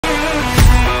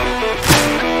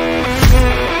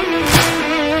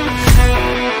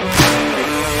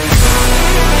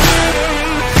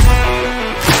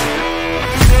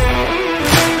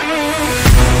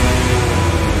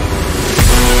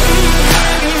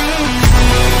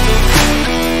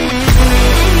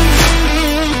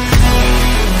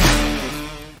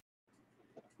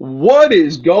What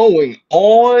is going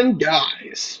on,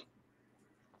 guys?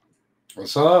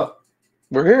 What's up?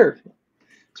 We're here.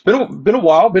 It's been a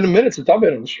while, been a minute since I've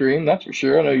been on the stream, that's for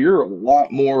sure. I know you're a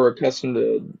lot more accustomed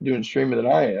to doing streaming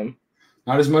than I am.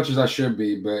 Not as much as I should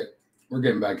be, but we're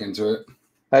getting back into it.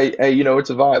 Hey, it's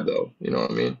a vibe though. You know what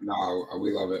I mean? No,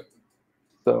 we love it.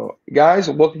 So, guys,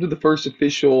 welcome to the first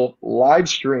official live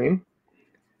stream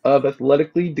of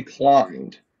Athletically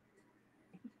Declined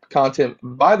content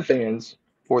by the fans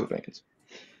for the fans.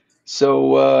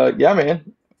 So, yeah,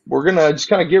 man, we're gonna just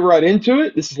kind of get right into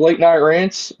it. This is Late Night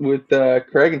Rants with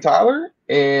Craig and Tyler,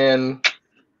 and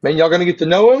man, y'all gonna get to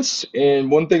know us.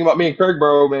 And one thing about me and Craig,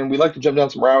 bro, man, we like to jump down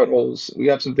some rabbit holes. We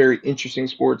have some very interesting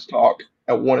sports talk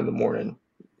at 1 in the morning.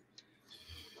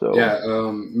 So,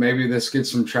 Yeah, maybe this gets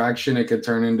some traction. It could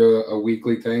turn into a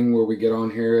weekly thing where we get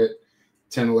on here at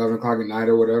 10, 11 o'clock at night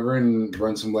or whatever and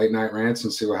run some late night rants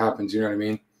and see what happens. You know what I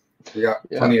mean? We got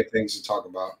yeah, plenty of things to talk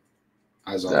about,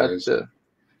 as always.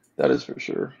 that is for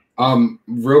sure.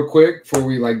 Real quick before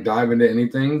we dive into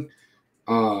anything,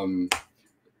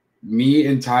 me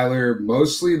and Tyler,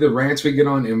 mostly the rants we get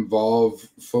on involve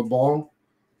football,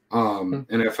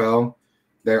 NFL.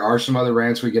 There are some other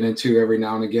rants we get into every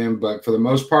now and again, but for the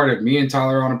most part, if me and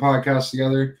Tyler are on a podcast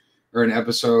together or an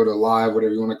episode, a live,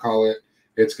 whatever you want to call it,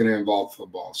 it's going to involve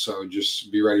football. So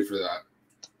just be ready for that.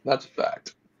 That's a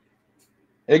fact.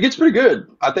 And it gets pretty good.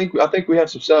 I think we have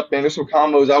some stuff, man. There's some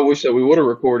combos I wish that we would have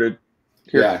recorded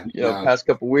here, Yeah. past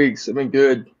couple weeks. It's been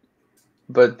good.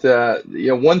 But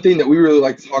one thing that we really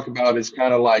like to talk about is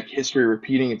kind of like history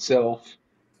repeating itself.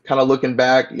 Kind of looking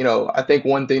back, I think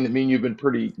one thing that me and you've been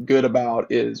pretty good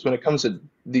about is when it comes to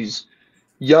these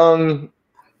young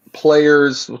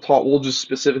players, we'll just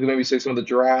specifically maybe say some of the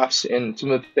drafts and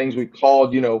some of the things we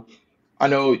called. I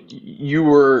know you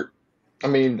were. I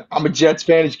mean, I'm a Jets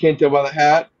fan, as you can't tell by the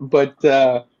hat, but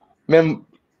man,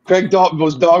 Craig Dalton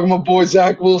was dogging my boy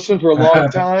Zach Wilson for a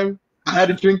long time. I had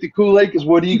to drink the Kool-Aid because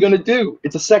what are you going to do?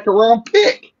 It's a second round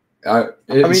pick.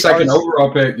 Second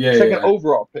overall pick. Yeah. Second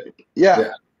overall pick.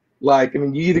 Yeah.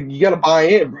 You got to buy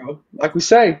in, bro. Like we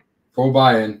say. Full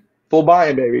buy-in. Full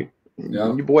buy-in, baby.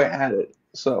 Yeah. Your boy had it.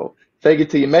 So fake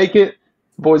it till you make it.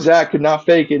 Boy, Zach could not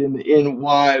fake it in the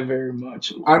NY very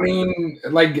much. I mean,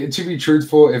 to be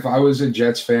truthful, if I was a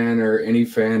Jets fan or any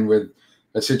fan with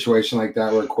a situation like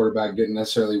that where a quarterback didn't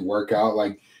necessarily work out,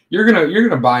 you're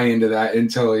gonna buy into that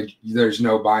until there's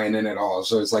no buying in at all.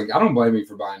 So it's I don't blame you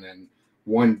for buying in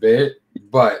one bit,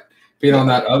 but being on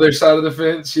that other side of the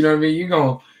fence, you know what I mean? You're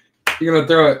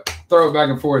gonna throw it back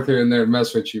and forth here and there and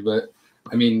mess with you. But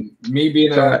I mean, me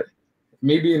being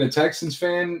a Texans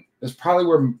fan, that's probably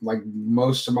where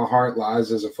most of my heart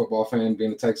lies as a football fan.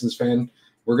 Being a Texans fan,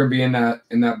 we're gonna be in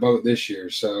that boat this year.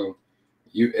 So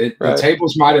the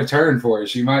tables might have turned for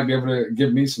us. You might be able to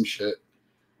give me some shit.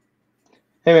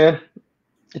 Hey man,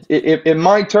 it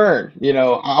might turn.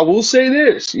 I will say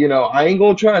this. I ain't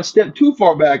gonna try and step too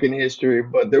far back in history,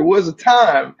 but there was a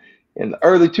time in the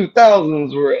early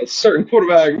 2000s where a certain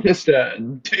quarterback,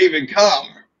 Mr. David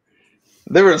Carr,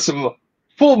 there was some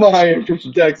full buy-in from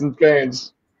some Texans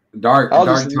fans. Dark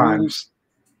times.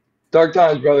 Dark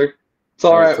times, brother. It's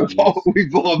all right.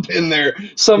 We've all been there.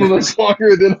 Some of us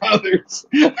longer than others.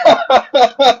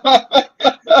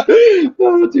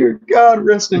 Oh, dear God,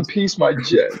 rest in peace, my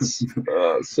Jets.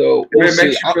 So we'll if it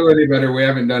makes you feel any better, we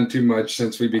haven't done too much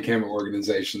since we became an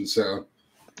organization. So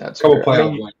that's a couple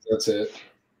playoff wins. That's it.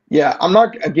 Yeah, I'm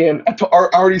not. Again,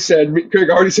 Craig already said in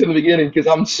the beginning, because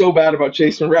I'm so bad about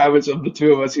chasing rabbits of the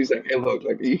two of us. He's like, hey, look,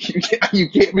 you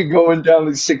can't be going down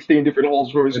these 16 different holes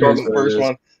before we start on the first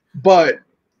one. But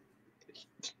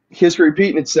history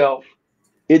repeating itself.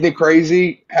 Isn't it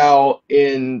crazy how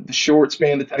in the short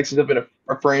span the Texans have been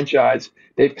a franchise,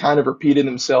 they've kind of repeated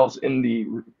themselves in the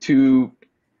two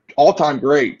all-time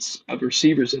greats of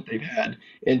receivers that they've had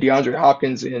in DeAndre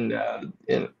Hopkins and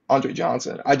Andre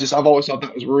Johnson. I've always thought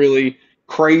that was really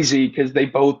crazy because they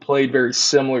both played very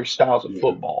similar styles of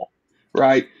football,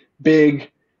 right? Big,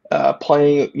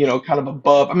 playing, kind of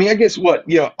above. I mean, I guess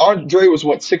Andre was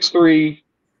 6'3",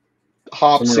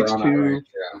 Hop 6'2".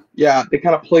 Yeah, they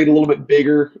kind of played a little bit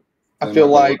bigger. I feel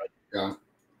like.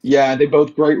 Yeah, they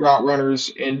both great route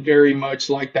runners and very much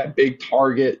like that big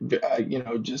target.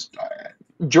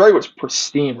 Dre was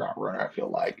pristine route runner, I feel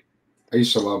like. I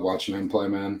used to love watching him play,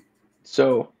 man.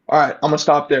 So, all right, I'm going to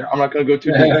stop there. I'm not going to go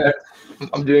too deep.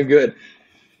 I'm doing good.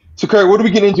 So, Craig, what do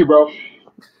we get into, bro?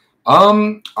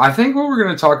 I think what we're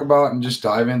going to talk about and just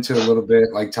dive into a little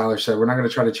bit, like Tyler said, we're not going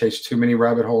to try to chase too many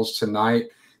rabbit holes tonight.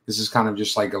 This is kind of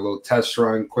just like a little test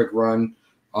run, quick run.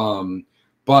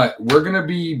 But we're going to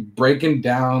be breaking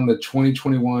down the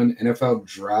 2021 NFL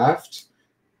draft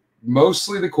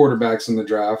mostly the quarterbacks in the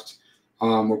draft.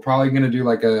 We're probably going to do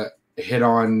like a hit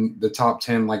on the top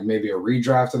 10, like maybe a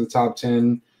redraft of the top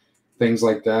 10, things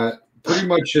like that. Pretty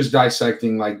much just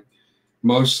dissecting like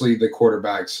mostly the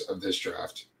quarterbacks of this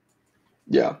draft.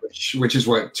 Yeah. Which is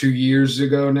what, 2 years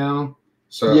ago now?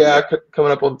 So yeah,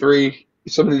 coming up on 3.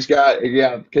 Some of these guys,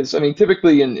 yeah, because I mean,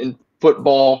 typically in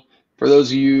football, for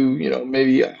those of you,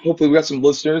 maybe hopefully we got some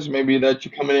listeners, maybe that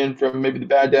you're coming in from maybe the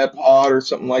Bad Dad Pod or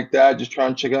something like that, just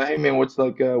trying to check out, hey man, what's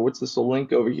this little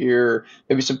link over here?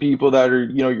 Maybe some people that are,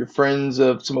 your friends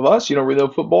of some of us, we know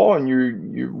football and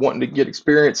you're wanting to get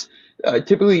experience.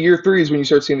 Typically year 3 is when you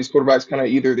start seeing these quarterbacks kind of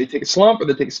either they take a slump or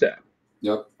they take a step.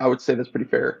 Yep. I would say that's pretty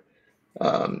fair.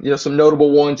 Some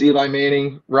notable ones, Eli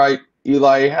Manning, right?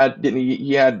 Eli had, didn't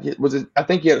he had, was it, I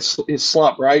think he had his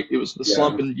slump, right? It was the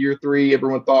slump in year 3,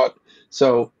 everyone thought.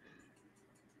 So,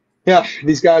 yeah,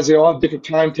 these guys, they all have different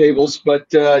timetables, but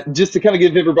just to kind of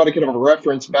give everybody kind of a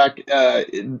reference back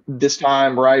this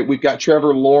time, right? We've got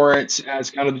Trevor Lawrence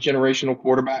as kind of the generational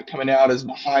quarterback coming out as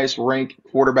the highest ranked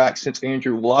quarterback since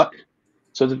Andrew Luck.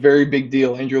 So it's a very big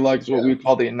deal. Andrew Luck is what we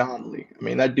call the anomaly. I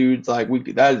mean, that dude's like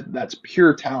that's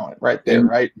pure talent right there,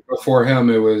 right? Before him,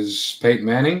 it was Peyton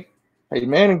Manning. Peyton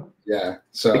Manning. Yeah.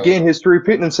 So again, history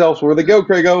repeating themselves. Where they go,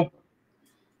 Craigo?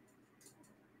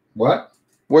 What?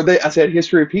 I said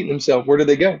history repeating themselves. Where did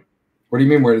they go? What do you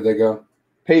mean? Where did they go?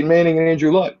 Peyton Manning and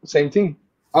Andrew Luck, same team.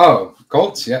 Oh,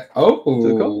 Colts. Yeah. Oh,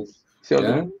 the Colts.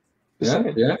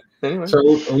 Yeah. Anyway.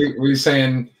 So we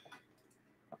saying?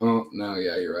 Oh no,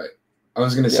 yeah, you're right. I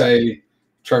was going to say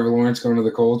Trevor Lawrence going to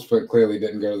the Colts, but clearly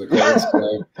didn't go to the Colts.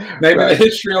 So maybe the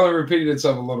history only repeated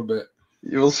itself a little bit.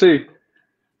 You'll see.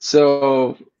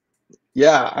 So,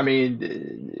 yeah, I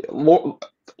mean,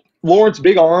 Lawrence,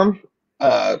 big arm,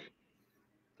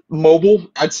 mobile,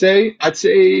 I'd say.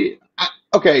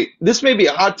 Okay, this may be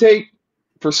a hot take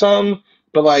for some,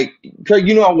 but like, Craig,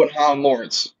 I wasn't high on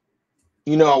Lawrence.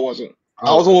 I wasn't.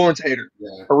 I was a Lawrence hater.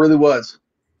 Yeah. I really was.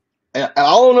 And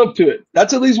I'll own up to it.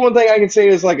 That's at least one thing I can say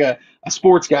as like a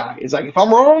sports guy. It's like if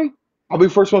I'm wrong, I'll be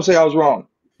the first one to say I was wrong.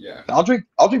 Yeah. I'll drink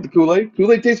the Kool-Aid.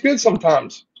 Kool-Aid tastes good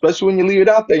sometimes, especially when you leave it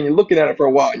out there and you're looking at it for a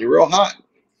while and you're real hot.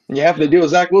 And you have to deal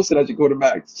with Zach Wilson as your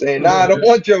quarterback, saying, "Nah, I don't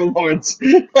want Trevor Lawrence."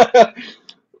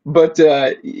 But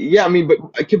yeah, I mean,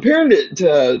 but comparing it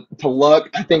to Luck,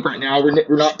 I think right now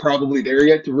we're not probably there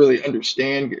yet to really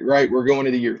understand. Right, we're going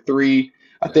into year 3.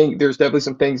 I think there's definitely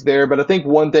some things there, but I think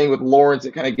one thing with Lawrence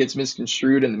that kind of gets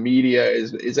misconstrued in the media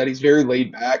is that he's very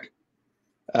laid back.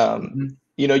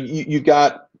 You've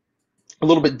got a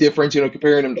little bit different,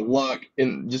 comparing him to Luck,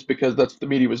 and just because that's what the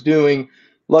media was doing.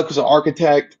 Luck was an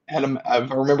architect, had if I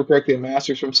remember correctly, a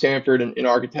master's from Stanford in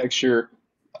architecture,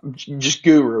 just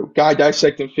guru, guy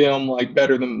dissecting film like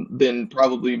better than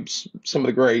probably some of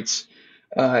the greats.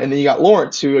 And then you got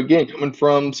Lawrence, who again coming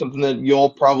from something that you'll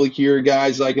probably hear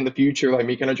guys like in the future, like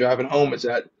me, kind of driving home, is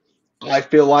that I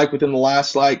feel like within the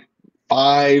last like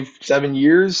 5-7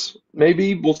 years,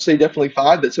 maybe we'll say definitely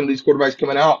 5, that some of these quarterbacks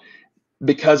coming out,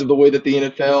 because of the way that the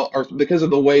NFL, or because of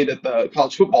the way that the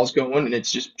college football is going, and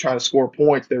it's just trying to score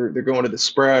points, they're going to the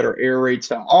spread or air raid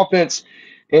style offense.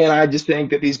 And I just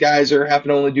think that these guys are having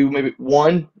to only do maybe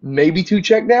 1, maybe 2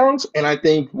 checkdowns. And I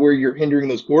think where you're hindering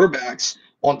those quarterbacks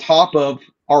on top of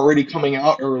already coming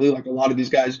out early, like a lot of these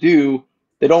guys do,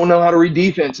 they don't know how to read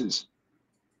defenses.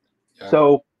 Yeah.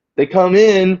 So they come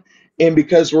in, and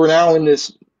because we're now in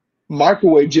this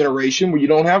microwave generation where you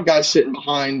don't have guys sitting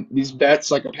behind these vets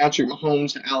like a Patrick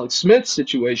Mahomes to Alex Smith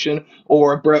situation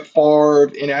or a Brett Favre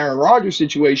and Aaron Rodgers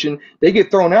situation, they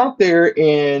get thrown out there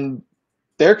and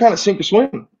they're kind of sink or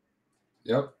swim.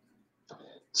 Yep.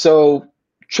 So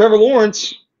Trevor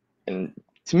Lawrence, and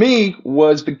to me,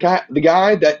 was the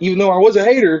guy that, even though I was a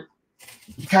hater,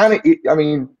 kind of, I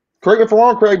mean, correct me if I'm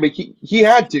wrong, Craig, but he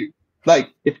had to.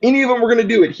 Like, if any of them were going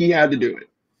to do it, he had to do it.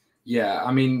 Yeah,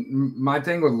 I mean, my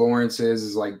thing with Lawrence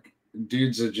is like,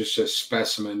 dude's are just a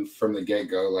specimen from the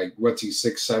get-go. Like, what's he,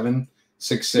 6'7",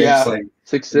 6'6"? Yeah, like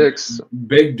 6'6".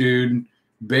 Big dude,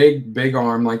 big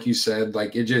arm, like you said.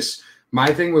 Like, it just,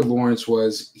 my thing with Lawrence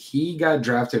was he got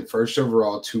drafted first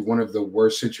overall to one of the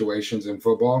worst situations in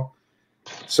football.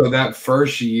 So that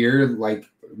first year, like,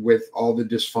 with all the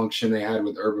dysfunction they had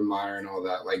with Urban Meyer and all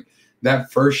that, like,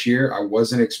 that first year, I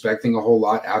wasn't expecting a whole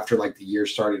lot after, like, the year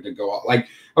started to go out. Like,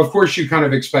 of course, you kind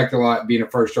of expect a lot being a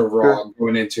first overall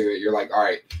going into it. You're like, all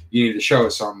right, you need to show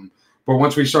us something. But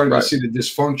once we started to see the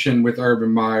dysfunction with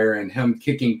Urban Meyer and him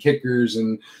kicking kickers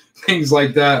and things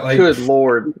like that, like, good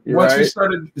Lord. Once we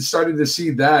started to see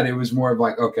that, it was more of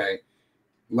like, okay,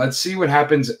 let's see what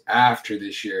happens after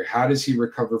this year. How does he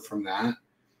recover from that?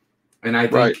 And I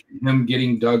think him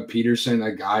getting Doug Peterson,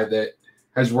 a guy that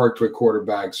has worked with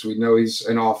quarterbacks. We know he's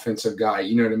an offensive guy.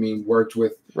 You know what I mean? Worked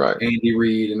with Andy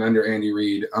Reid and under Andy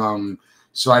Reid.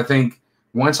 So I think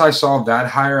once I saw that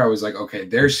hire, I was like, okay,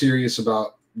 they're serious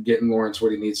about getting Lawrence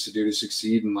what he needs to do to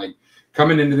succeed. And like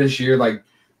coming into this year, like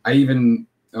I even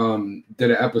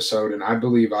did an episode, and I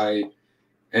believe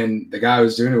and the guy I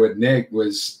was doing it with, Nick,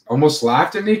 was almost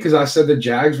laughed at me because I said the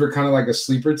Jags were kind of like a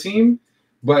sleeper team.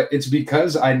 But it's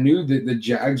because I knew that the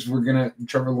Jags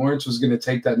Trevor Lawrence was gonna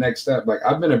take that next step. Like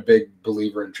I've been a big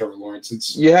believer in Trevor Lawrence.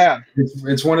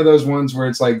 It's one of those ones where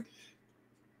it's like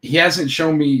he hasn't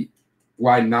shown me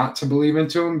why not to believe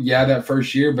into him. Yeah, that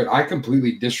first year, but I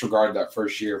completely disregard that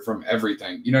first year from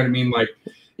everything. You know what I mean? Like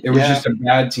it was just a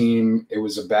bad team. It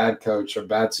was a bad coach, a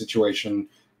bad situation.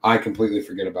 I completely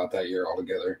forget about that year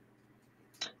altogether.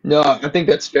 No, I think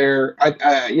that's fair.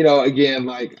 Again,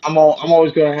 like I'm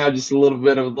always going to have just a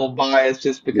little bias,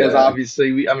 just because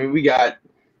obviously we got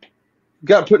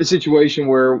put in a situation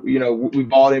where we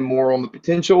bought in more on the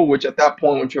potential. Which at that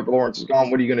point, when Trevor Lawrence is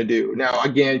gone, what are you going to do? Now,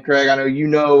 again, Craig, I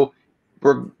know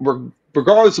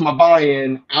regardless of my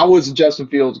buy-in, I was a Justin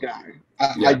Fields guy.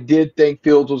 I did think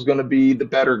Fields was going to be the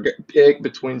better pick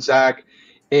between Zach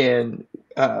and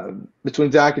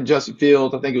Justin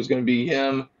Fields. I think it was going to be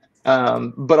him.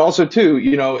 But also too,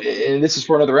 and this is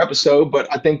for another episode, but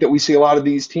I think that we see a lot of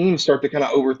these teams start to kind of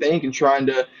overthink and trying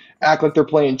to act like they're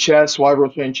playing chess while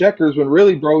everyone's playing checkers, when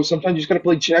really, bro, sometimes you just got to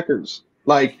play checkers.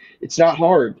 Like, it's not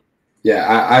hard.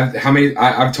 Yeah,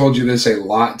 I've told you this a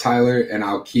lot, Tyler, and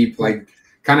I'll keep like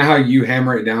kind of how you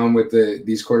hammer it down with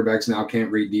these quarterbacks now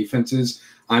can't read defenses.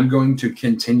 I'm going to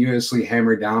continuously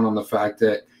hammer down on the fact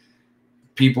that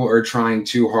people are trying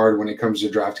too hard when it comes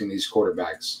to drafting these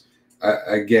quarterbacks.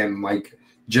 Again, like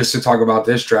just to talk about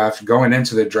this draft, going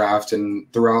into the draft and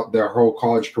throughout their whole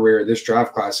college career, this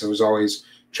draft class, it was always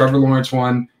Trevor Lawrence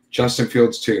 1, Justin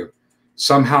Fields 2.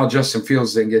 Somehow Justin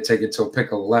Fields didn't get taken till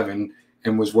pick 11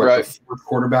 and was the fourth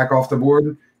quarterback off the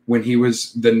board when he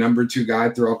was the number 2 guy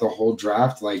throughout the whole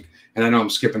draft. Like, and I know I'm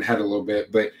skipping ahead a little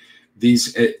bit, but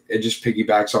it just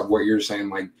piggybacks off what you're saying.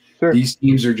 Like these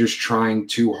teams are just trying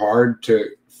too hard to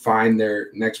find their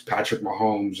next Patrick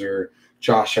Mahomes or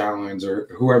Josh Allen's or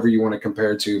whoever you want to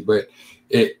compare to, but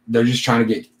they're just trying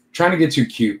to get too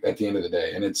cute at the end of the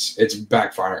day, and it's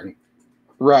backfiring.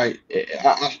 Right,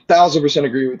 I 1,000%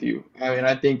 agree with you. I mean,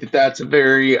 I think that's a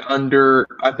very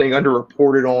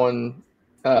underreported on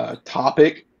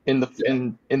topic in the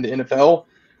NFL.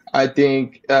 I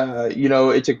think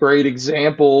it's a great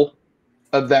example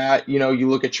of that. You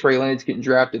look at Trey Lance getting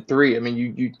drafted 3. I mean,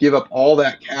 you give up all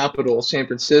that capital, San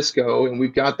Francisco, and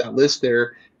we've got that list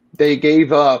there. They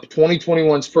gave up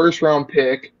 2021's first round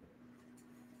pick.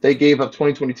 They gave up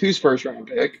 2022's first round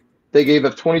pick. They gave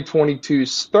up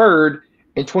 2022's third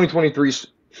and 2023's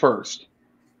first.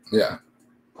 Yeah.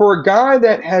 For a guy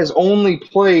that has only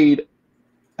played,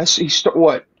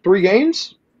 3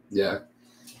 games? Yeah.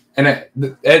 And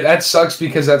that sucks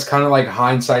because that's kind of like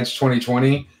hindsight's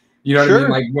 2020. You know what I mean?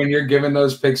 Like when you're giving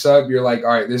those picks up, you're like,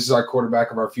 all right, this is our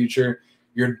quarterback of our future.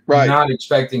 You're not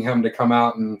expecting him to come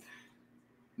out and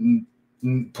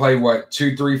play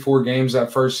 2, 3, 4 games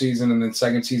that first season, and then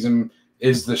second season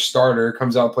is the starter,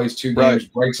 comes out, plays 2 games,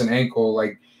 breaks an ankle.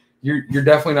 Like you're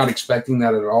definitely not expecting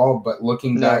that at all. But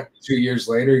looking back 2 years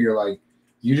later, you're like,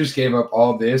 you just gave up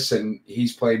all this, and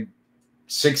he's played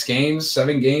 6 games,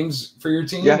 7 games for your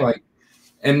team,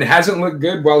 and hasn't looked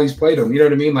good while he's played them. You know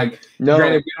what I mean? Like,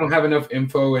 granted, we don't have enough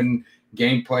info and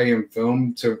gameplay and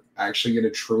film to actually get a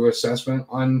true assessment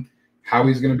on how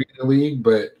he's going to be in the league,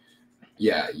 but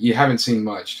yeah, you haven't seen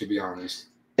much, to be honest.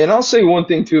 And I'll say one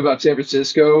thing, too, about San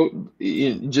Francisco,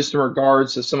 just in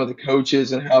regards to some of the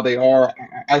coaches and how they are.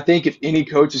 I think if any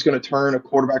coach is going to turn a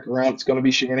quarterback around, it's going to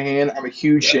be Shanahan. I'm a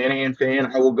huge Shanahan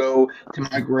fan. I will go to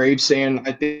my grave saying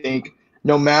I think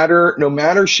no matter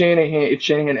Shanahan, if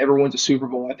Shanahan ever wins a Super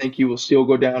Bowl, I think he will still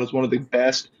go down as one of the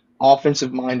best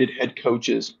offensive-minded head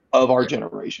coaches of our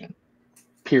generation,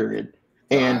 period.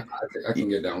 And I can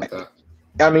get down with that.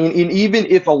 I mean, and even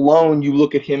if alone you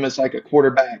look at him as like a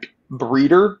quarterback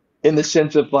breeder, in the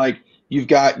sense of like you've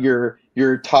got your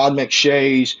Todd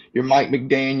McShays, your Mike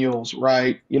McDaniels,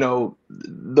 right?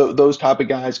 Those type of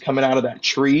guys coming out of that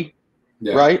tree,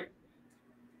 right?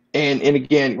 And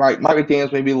again, right, Mike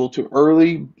McDaniels may be a little too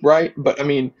early, right? But I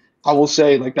mean, I will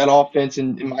say like that offense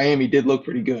in Miami did look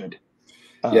pretty good.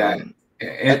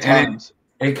 At times.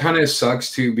 It kind of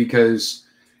sucks too, because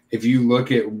if you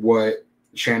look at what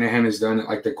Shanahan has done at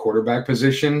like the quarterback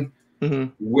position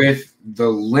with the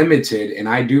limited, and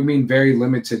I do mean very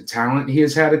limited talent he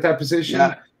has had at that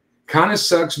position, kind of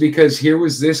sucks, because here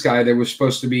was this guy that was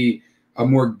supposed to be a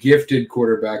more gifted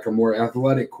quarterback, a more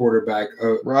athletic quarterback,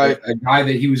 a guy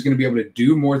that he was going to be able to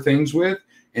do more things with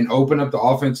and open up the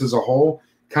offense as a whole.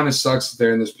 Kind of sucks that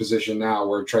they're in this position now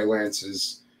where Trey Lance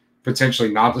is potentially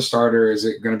not the starter. Is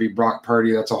it going to be Brock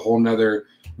Purdy? That's a whole nother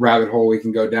rabbit hole we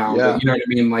can go down. Yeah. But you know what I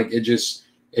mean? Like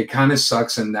it kind of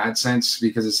sucks in that sense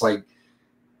because it's like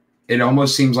it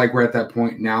almost seems like we're at that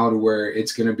point now to where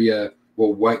it's going to be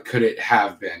well, what could it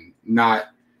have been? Not,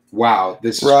 wow,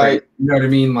 this is great. You know what I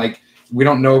mean? Like we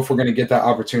don't know if we're going to get that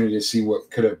opportunity to see what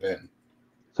could have been.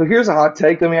 So here's a hot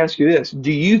take. Let me ask you this.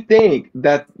 Do you think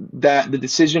that the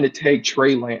decision to take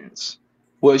Trey Lance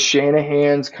was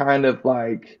Shanahan's kind of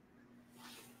like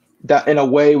that in a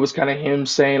way was kind of him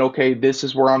saying, okay, this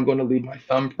is where I'm going to leave my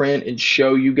thumbprint and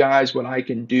show you guys what I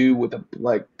can do with a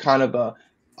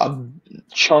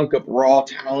chunk of raw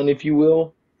talent, if you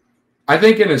will? I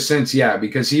think in a sense, yeah,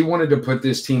 because he wanted to put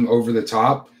this team over the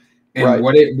top. And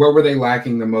what were they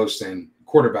lacking the most in?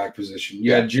 Quarterback position.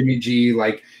 You had Jimmy G,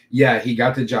 he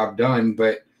got the job done,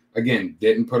 but again,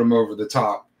 didn't put him over the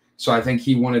top. So I think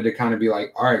he wanted to kind of be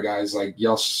like, all right, guys, like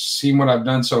y'all seen what I've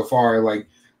done so far. Like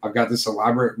I've got this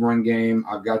elaborate run game.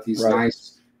 I've got these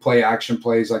nice play action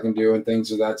plays I can do and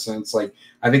things of that sense. Like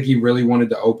I think he really wanted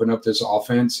to open up this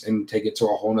offense and take it to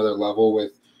a whole nother level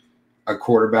with a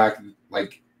quarterback and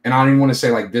I don't even want to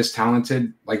say like this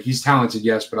talented. Like he's talented,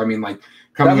 yes, but I mean like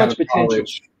coming out of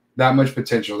college. That much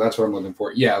potential. That's what I'm looking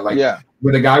for. Yeah,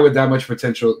 with a guy with that much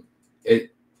potential, it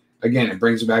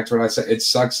brings it back to what I said. It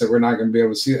sucks that we're not going to be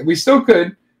able to see it. We still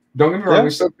could. Don't get me wrong, we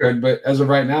still could. But as of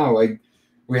right now, like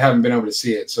we haven't been able to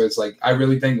see it. So it's like I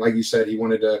really think, like you said, he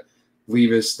wanted to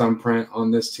leave his thumbprint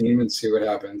on this team and see what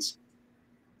happens.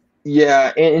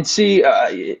 Yeah, and see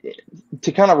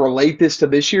to kind of relate this to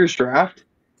this year's draft.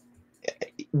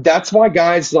 That's why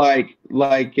guys like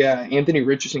Anthony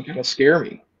Richardson kind of scare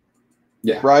me.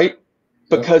 Yeah. Right?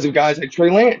 Because of guys like Trey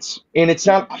Lance. And it's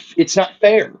not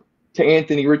fair to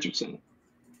Anthony Richardson.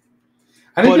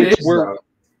 I think it is, though.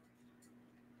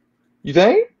 You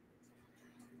think?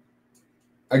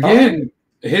 Again,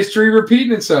 history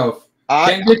repeating itself.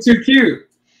 Can't get too cute.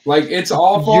 Like it's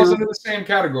all falls into the same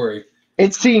category.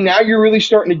 And see, now you're really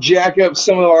starting to jack up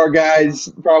some of our guys,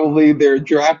 probably their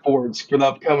draft boards for the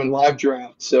upcoming live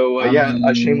draft. So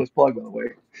a shameless plug, by the way.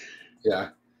 Yeah.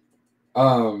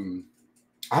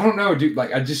 I don't know, dude.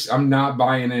 Like, I'm not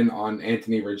buying in on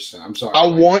Anthony Richardson. I'm sorry. I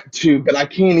want to, but I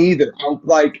can't either.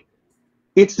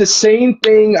 It's the same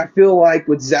thing I feel like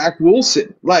with Zach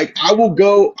Wilson. Like, I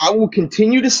will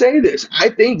continue to say this. I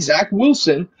think Zach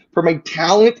Wilson, from a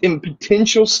talent and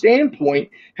potential standpoint,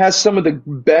 has some of the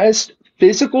best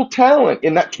physical talent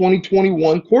in that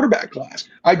 2021 quarterback class.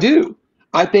 I do.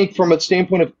 I think from a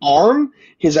standpoint of arm,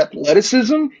 his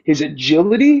athleticism, his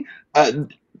agility,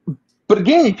 but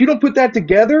again, if you don't put that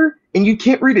together and you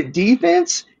can't read a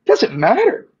defense, it doesn't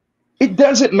matter. It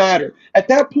doesn't matter. At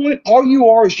that point, all you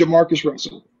are is Jamarcus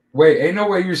Russell. Wait, ain't no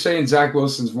way you're saying Zach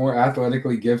Wilson's more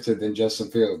athletically gifted than Justin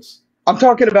Fields. I'm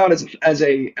talking about as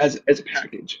a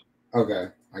package. Okay,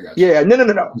 I got you. Yeah,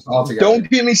 no. Don't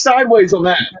get me sideways on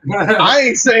that. I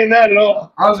ain't saying that at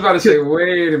all. I was about to say,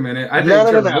 wait a minute. I think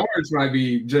Trevor Lawrence might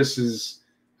be just as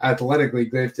athletically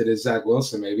gifted as Zach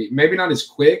Wilson. Maybe not as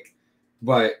quick,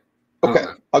 but. Okay,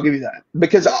 I'll give you that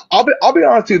because I'll be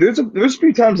honest too. There's a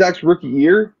few times Zach's rookie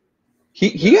year,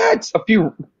 he had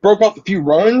broke off a few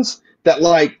runs that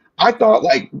like I thought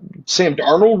like Sam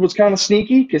Darnold was kind of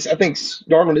sneaky because I think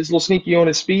Darnold is a little sneaky on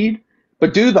his speed.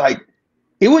 But dude, like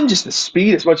it wasn't just the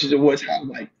speed as much as it was how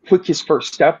like quick his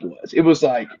first step was. It was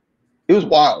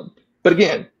wild. But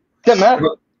again, doesn't matter.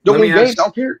 Don't win games. I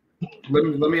don't care.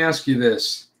 Let me ask you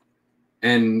this,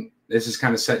 and this is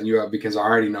kind of setting you up because I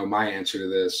already know my answer to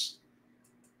this.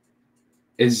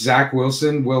 Is Zach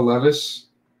Wilson Will Levis?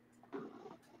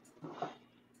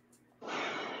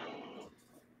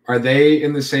 Are they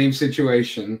in the same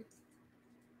situation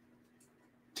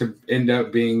to end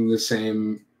up being the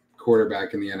same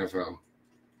quarterback in the NFL?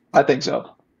 I think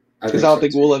so. Because I don't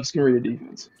think Will Levis can read a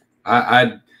defense.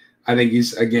 I think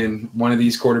he's, again, one of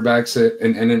these quarterbacks that,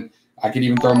 and then I could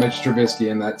even throw Mitch Trubisky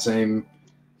in that same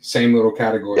little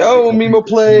category. Yo, Mimo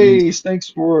Plays. Thanks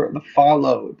for the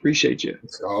follow. Appreciate you.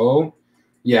 So,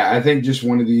 yeah, I think just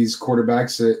one of these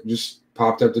quarterbacks that just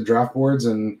popped up the draft boards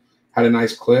and had a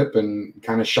nice clip and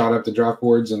kind of shot up the draft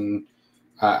boards. And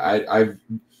I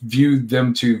viewed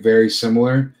them two very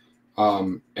similar.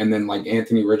 And then like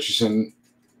Anthony Richardson,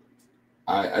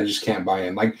 I just can't buy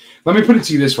in. Like, let me put it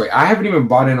to you this way. I haven't even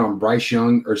bought in on Bryce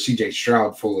Young or CJ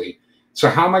Stroud fully. So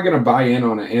how am I going to buy in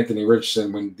on an Anthony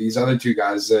Richardson when these other two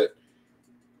guys that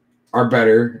are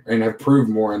better and have proved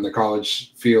more in the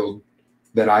college field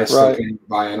that I still can't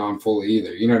buy in on fully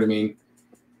either? You know what I mean?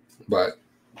 But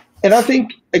And I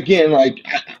think again, like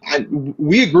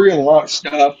we agree on a lot of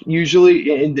stuff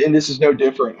usually, and this is no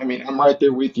different. I mean, I'm right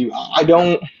there with you. I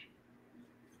don't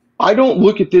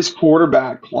look at this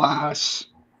quarterback class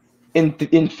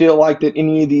and feel like that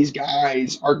any of these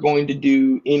guys are going to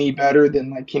do any better than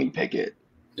like Kenny Pickett.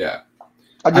 yeah,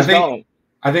 I I just think don't.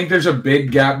 I think there's a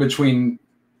big gap between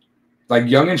like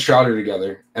Young and Stroud are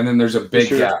together, and then there's a For big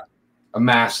sure. gap, a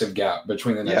massive gap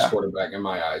between the next Yeah. quarterback in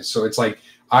my eyes. So it's like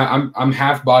I'm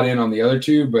half bought in on the other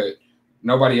two, but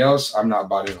nobody else. I'm not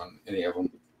bought in on any of them.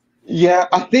 Yeah,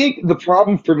 I think the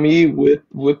problem for me with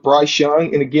Bryce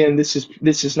Young, and again, this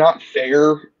is not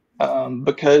fair,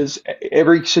 because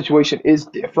every situation is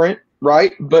different,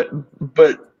 right? But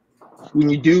when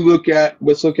you do look at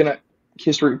what's looking at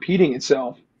history repeating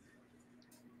itself,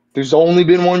 there's only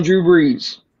been one Drew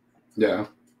Brees. Yeah,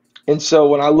 And so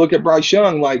when I look at Bryce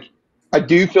Young, like I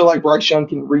do feel like Bryce Young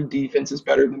can read defenses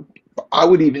better than I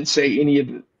would even say any of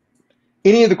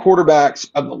the quarterbacks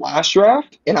of the last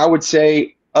draft, and I would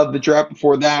say of the draft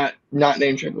before that, not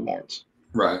named Trevor Lawrence.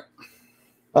 right.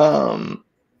 Um,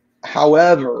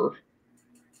 However,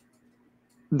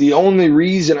 the only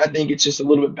reason I think it's just a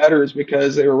little bit better is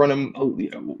because they were running.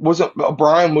 Wasn't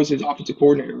Brian was his offensive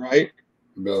coordinator, right?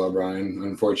 Bill O'Brien,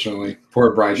 unfortunately.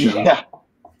 Poor Bryce Young. Yeah,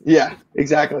 yeah,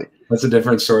 exactly. That's a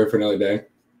different story for another day.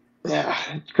 Yeah,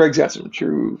 Craig's got some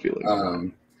true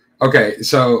feelings. Okay,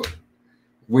 so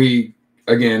we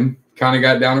again kind of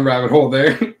got down a rabbit hole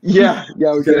there. Yeah, we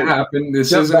It's gonna did. happen. This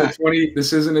Jump isn't back.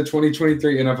 This isn't a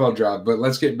 2023 NFL draft, but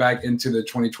let's get back into the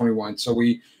 2021. So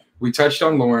we touched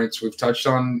on Lawrence, we've touched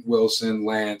on Wilson,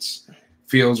 Lance,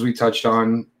 Fields. We touched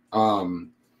on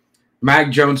Mac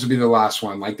Jones would be the last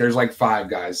one. Like there's like 5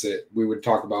 guys that we would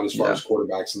talk about as far Yeah. as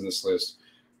quarterbacks in this list.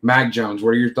 Mac Jones. What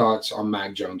are your thoughts on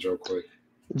Mac Jones, real quick?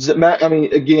 I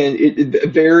mean, again,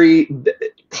 very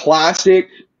classic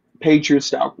Patriot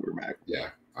style quarterback. Yeah,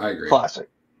 I agree. Classic.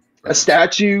 A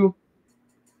statue.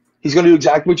 He's going to do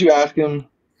exactly what you ask him.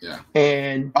 Yeah.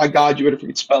 And by God, you better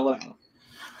freaking spell it out.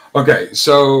 Okay,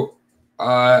 so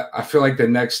I feel like the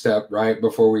next step, right,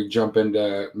 before we jump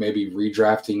into maybe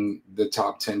redrafting the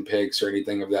top 10 picks or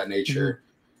anything of that nature,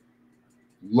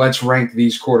 let's rank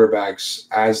these quarterbacks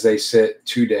as they sit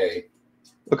today.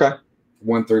 Okay.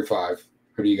 1 through 5.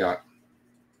 Who do you got?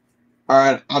 All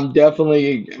right. I'm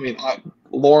definitely,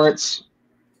 Lawrence,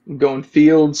 I'm going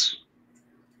Fields.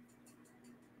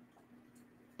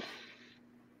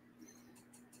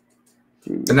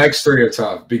 The next 3 are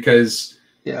tough because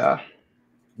Yeah.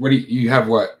 you have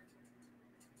what?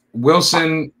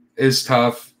 Wilson is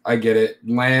tough. I get it.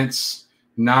 Lance,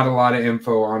 not a lot of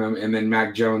info on him. And then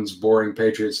Mac Jones, boring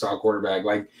Patriot style quarterback.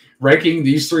 Like ranking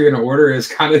these 3 in order is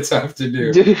kind of tough to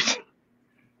do. Dude.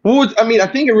 Well, I mean, I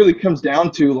think it really comes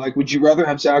down to like, would you rather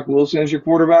have Zach Wilson as your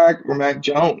quarterback or Mac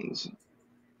Jones?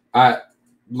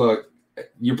 Look,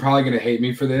 you're probably going to hate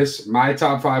me for this. My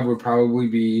top 5 would probably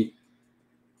be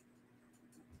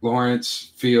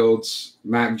Lawrence, Fields,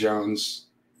 Mac Jones,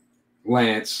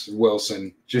 Lance,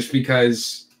 Wilson, just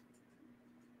because,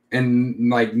 and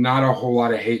like not a whole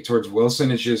lot of hate towards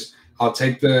Wilson. It's just I'll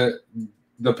take the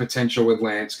potential with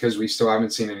Lance because we still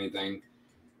haven't seen anything.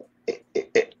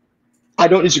 I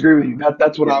don't disagree with you.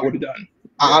 That's what I would have done.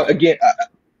 Yeah.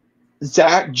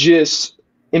 Zach just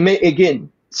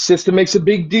system makes a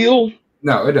big deal,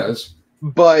 No, it does.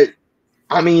 but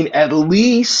I mean, at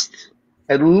least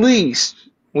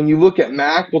when you look at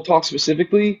Mac, we'll talk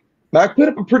specifically. Mac put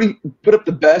up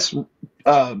the best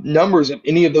numbers of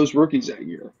any of those rookies that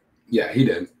year. Yeah, he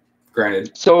did.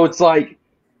 Granted. So it's like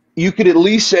you could at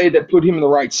least say that put him in the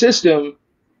right system,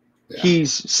 Yeah.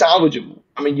 he's salvageable.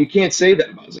 I mean, you can't say that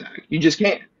about Zach. You just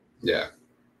can't. Yeah.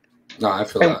 No, I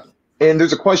feel that. And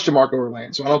there's a question mark over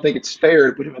Lance, so I don't think it's fair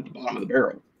to put him at the bottom of the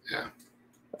barrel. Yeah.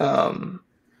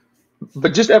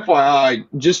 But just FYI,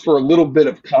 just for a little bit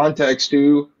of context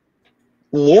too,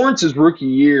 Lawrence's rookie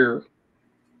year,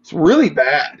 it's really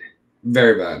bad.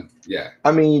 Very bad. Yeah.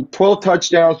 I mean, 12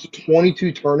 touchdowns,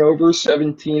 22 turnovers,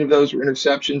 17 of those were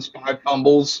interceptions, 5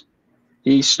 fumbles.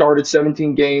 He started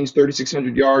 17 games,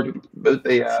 3,600 yards with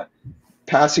a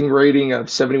passing rating of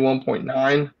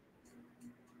 71.9.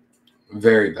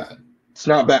 Very bad. It's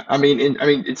not bad. I mean,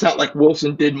 it's not like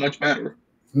Wilson did much better.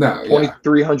 No, yeah.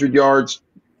 2,300 yards,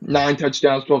 9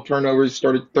 touchdowns, 12 turnovers,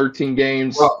 started 13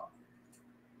 games. Well,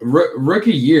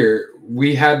 rookie year,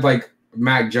 we had like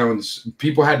Mac Jones.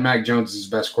 People had Mac Jones as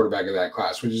best quarterback of that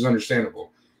class, which is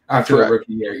understandable after the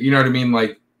rookie year. You know what I mean?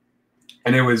 Like,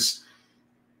 and it was,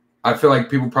 I feel like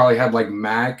people probably had like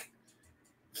Mac,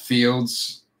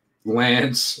 Fields,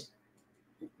 Lance,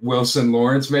 Wilson,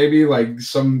 Lawrence, maybe like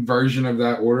some version of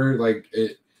that order. Like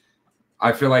it,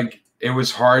 I feel like it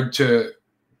was hard to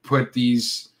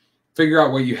figure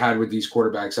out what you had with these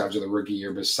quarterbacks after the rookie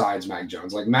year besides Mac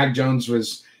Jones. Like Mac Jones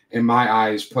was, in my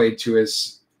eyes, played to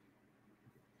his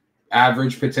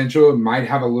average potential. It might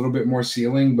have a little bit more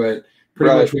ceiling, but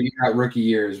pretty much what you got rookie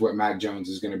year is what Mac Jones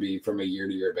is going to be from a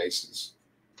year-to-year basis.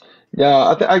 Yeah,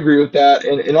 I agree with that.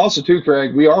 And also, too,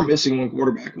 Craig, we are missing one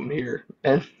quarterback one here.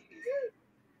 And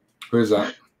who is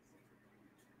that?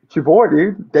 It's your boy,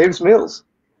 dude. Davis Mills.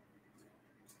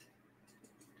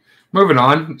 Moving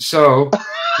on. So,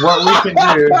 what we can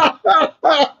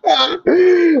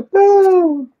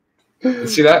do.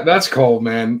 See, that's cold,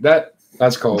 man.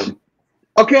 That's cold.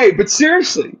 Okay, but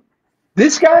seriously,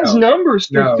 this guy's numbers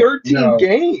through 13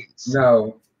 games.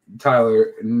 No,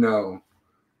 Tyler, no.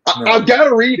 I've got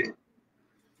to read it.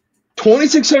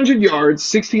 2,600 yards,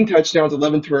 16 touchdowns,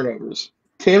 11 turnovers,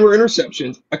 10 were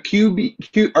interceptions, a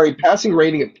passing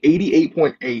rating of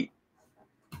 88.8.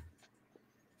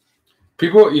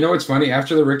 People, you know what's funny?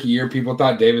 After the rookie year, people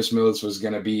thought Davis Mills was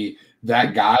going to be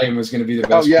that guy and was going to be the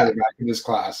best quarterback in this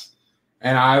class.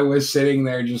 And I was sitting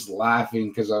there just laughing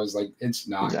because I was like, it's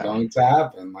not going to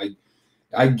happen. Like,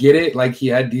 I get it. Like, he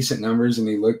had decent numbers and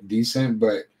he looked decent,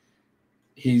 but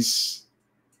he's.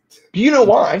 You know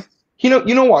why? You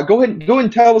know why? Go ahead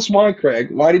and tell us why,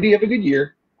 Craig. Why did he have a good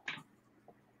year?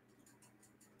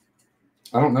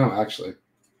 I don't know, actually.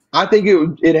 I think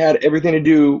it had everything to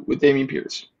do with Dameon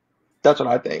Pierce. That's what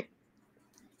I think.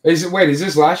 Is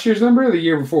this last year's number or the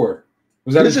year before?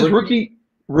 Was that this is rookie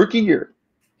year?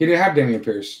 He didn't have Dameon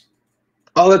Pierce.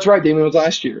 Oh, that's right. Dameon was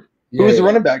last year. Who was the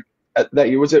running back that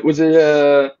year? Was it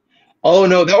oh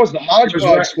no, that was the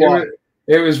Hodgepodge squad.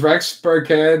 It was Rex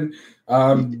Burkhead,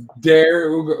 Dare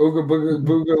Uga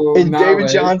Booga and David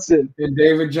Johnson. And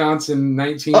David Johnson,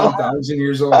 19,000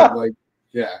 years old. Like,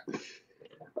 yeah.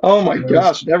 Oh my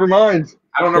gosh, never mind.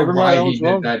 I don't know why he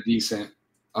did that decent.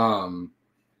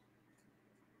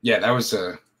 Yeah, that was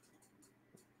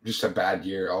just a bad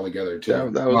year altogether too.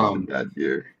 That was a bad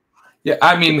year. Yeah,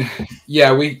 I mean,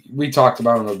 yeah, we talked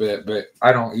about him a bit, but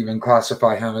I don't even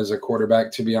classify him as a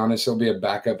quarterback, to be honest. He'll be a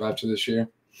backup after this year.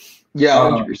 Yeah,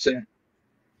 100%.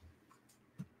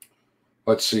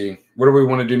 Let's see. What do we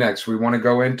want to do next? We want to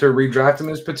go into redrafting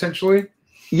this potentially?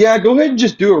 Yeah, go ahead and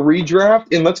just do a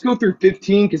redraft, and let's go through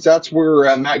 15 because that's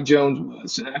where Mac Jones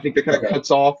was, and I think that kind of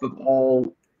cuts off of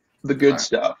all the good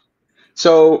stuff.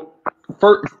 So,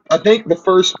 I think the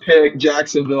first pick,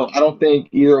 Jacksonville, I don't think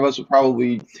either of us would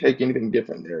probably take anything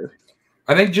different there.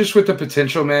 I think just with the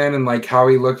potential, man, and like how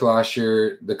he looked last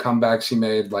year, the comebacks he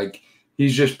made, like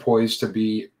he's just poised to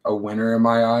be a winner in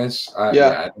my eyes. I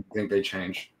don't think they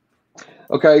change.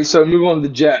 Okay, so move on to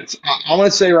the Jets. I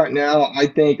want to say right now, I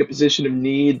think a position of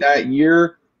need that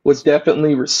year was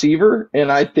definitely receiver, and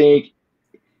I think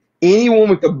anyone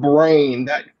with a brain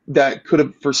that could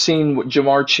have foreseen what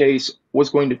Jamar Chase was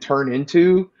going to turn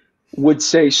into would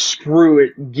say, screw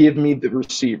it, give me the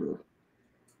receiver.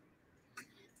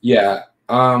 Yeah,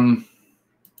 I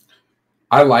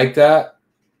like that.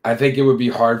 I think it would be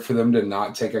hard for them to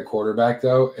not take a quarterback,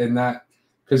 though, in that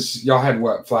because y'all had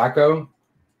what, Flacco?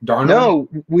 Darnold? No,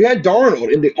 we had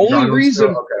Darnold, and the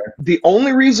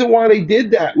only reason why they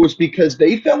did that was because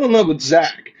they fell in love with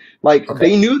Zach. Like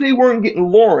they knew they weren't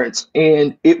getting Lawrence,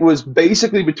 and it was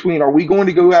basically between: are we going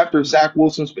to go after Zach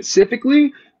Wilson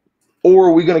specifically, or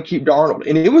are we going to keep Darnold?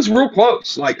 And it was real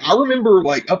close. Like I remember,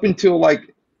 like up until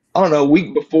like I don't know, a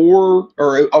week before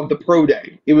or of the pro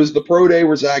day, it was the pro day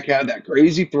where Zach had that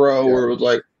crazy throw where it was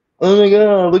like, oh my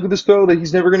god, look at this throw that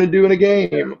he's never going to do in a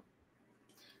game.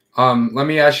 Let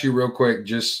me ask you real quick,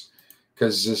 just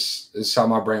because this is how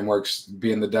my brain works,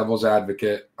 being the devil's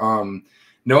advocate.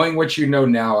 Knowing what you know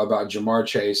now about Jamar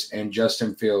Chase and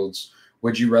Justin Fields,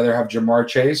 would you rather have Jamar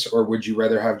Chase or would you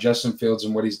rather have Justin Fields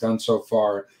and what he's done so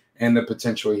far and the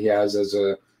potential he has as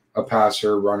a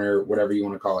passer, runner, whatever you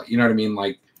want to call it? You know what I mean?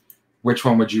 Like, which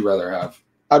one would you rather have?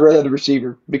 I'd rather have the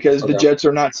receiver because the Jets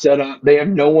are not set up. They have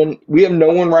no one. We have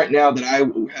no one right now that I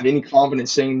have any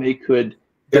confidence saying they could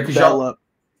develop.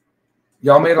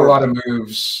 Y'all made a lot of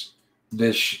moves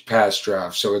this past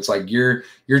draft, so it's like your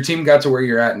team got to where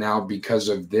you're at now because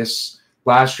of this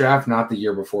last draft, not the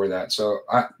year before that. So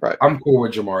I'm cool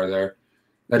with Jamar there.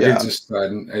 That dude's a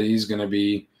stud. He's going to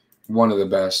be one of the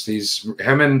best.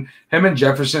 Him and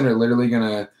Jefferson are literally going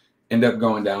to end up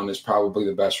going down as probably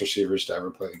the best receivers to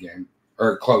ever play the game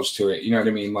or close to it. You know what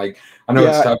I mean? Like I know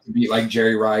it's tough to beat like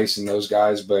Jerry Rice and those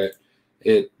guys, but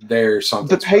they're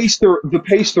something. The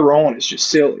pace they're on is just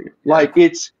silly. Like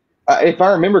it's if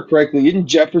I remember correctly, didn't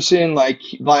Jefferson like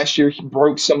last year he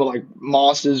broke some of like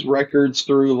Moss's records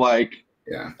through like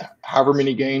however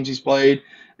many games he's played.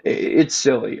 It's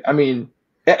silly. I mean,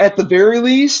 At the very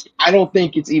least, I don't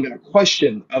think it's even a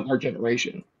question of our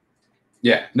generation.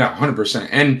 Yeah, no, 100%.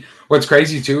 And what's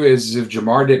crazy too is if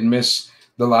Jamar didn't miss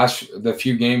the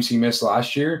few games he missed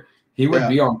last year, he would Yeah,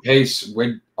 be on pace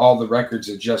with all the records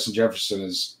that Justin Jefferson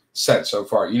has set so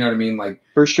far. You know what I mean? Like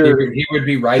for sure. he would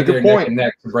be It's a right good there neck point. and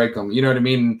neck to break them. You know what I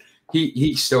mean?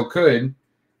 He still could.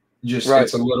 Just Right.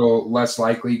 it's a little less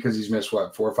likely because he's missed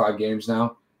what 4 or 5 games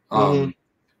now. Hmm.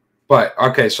 But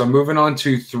okay, so moving on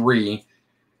to 3.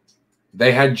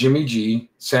 They had Jimmy G,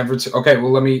 San Francisco. Okay,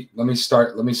 well let me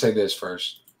start. Let me say this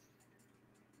first.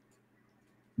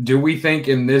 Do we think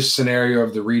in this scenario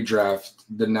of the redraft,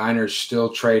 the Niners still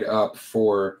trade up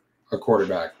for a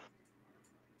quarterback?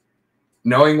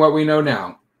 Knowing what we know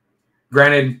now.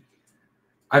 Granted,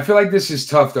 I feel like this is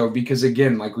tough though, because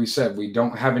again, like we said, we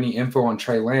don't have any info on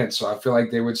Trey Lance. So I feel like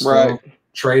they would Right. still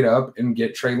trade up and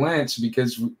get Trey Lance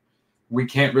because we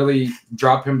can't really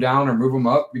drop him down or move him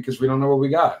up because we don't know what we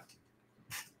got.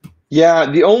 Yeah,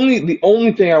 the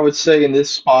only thing I would say in this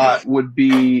spot would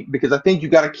be because I think you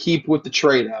got to keep with the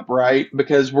trade up, right?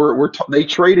 Because they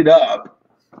traded up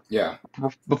Yeah.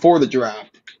 before the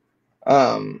draft.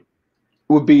 Um,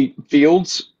 would be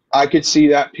Fields. I could see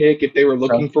that pick if they were Okay.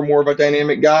 looking for more of a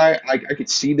dynamic guy. I could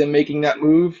see them making that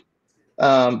move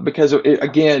because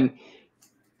again,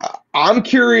 I'm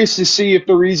curious to see if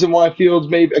the reason why Fields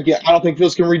maybe again I don't think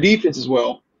Fields can read defense as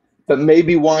well, but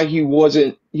maybe why he was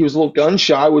a little gun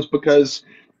shy was because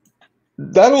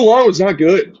that O line was not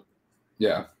good.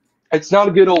 Yeah. It's not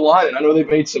a good O line, and I know they've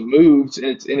made some moves and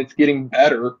it's getting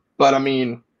better, but I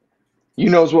mean, you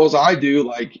know as well as I do,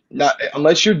 like not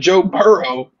unless you're Joe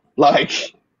Burrow,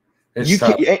 like It's you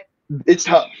can't. tough. It's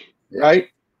tough, Yeah. right?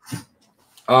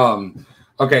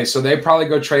 Okay, so they probably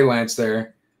go Trey Lance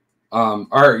there.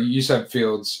 Or you said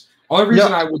Fields. Only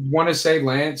reason No, I would want to say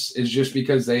Lance is just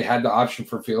because they had the option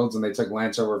for Fields and they took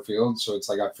Lance over Fields. So it's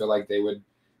like I feel like they would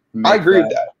I make agree with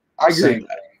that that. I agree same with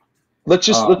that.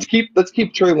 thing. Let's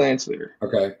keep Trey Lance there.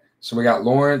 Okay. So we got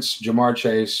Lawrence, Jamar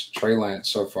Chase, Trey Lance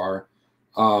so far.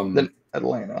 Then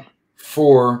Atlanta.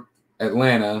 For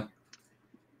Atlanta,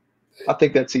 I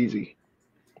think that's easy.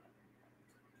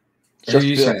 who are Justin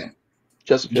you Fields. saying?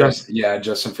 Justin Fields.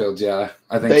 Justin Fields. Yeah,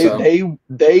 I think They so. they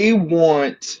they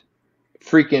want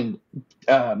freaking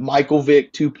Michael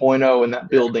Vick 2.0 in that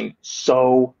building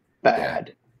so Yeah.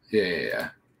 bad. Yeah.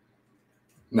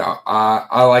 No,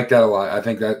 I like that a lot. I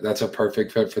think that's a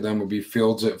perfect fit for them. Would be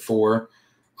Fields at 4.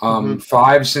 Hmm.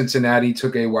 5, Cincinnati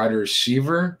took a wide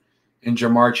receiver in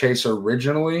Jamar Chase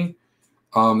originally.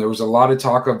 There was a lot of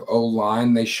talk of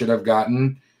O-line they should have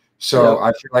gotten. So Yep.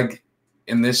 I feel like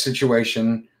in this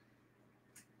situation,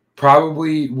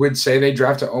 probably would say they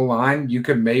draft an O-line. You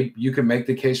could make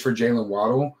the case for Jalen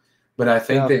Waddle, but I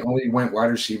think Yeah. they only went wide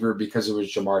receiver because it was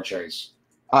Jamar Chase.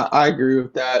 I agree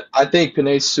with that. I think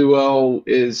Penei Sewell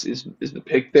is the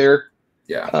pick there.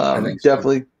 Yeah, I think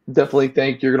so. Definitely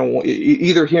think you're gonna want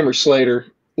either him or Slater,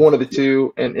 one of the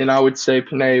two. And I would say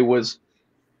Panay was.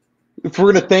 If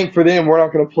we're gonna think for them, we're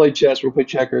not gonna play chess. We'll play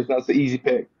checkers. That's the easy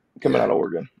pick coming Yeah, out of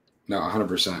Oregon. no,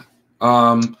 100%.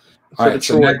 All So right,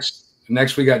 so Detroit.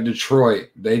 next we got Detroit.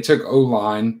 They took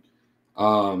O-line.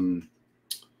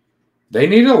 They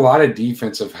needed a lot of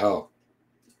defensive help,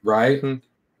 right? Hmm.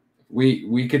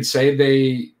 We could say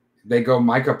they go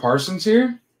Micah Parsons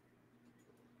here,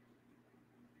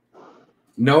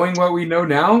 knowing what we know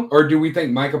now, or do we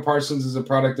think Micah Parsons is a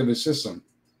product of his system?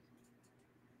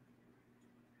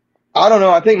 I don't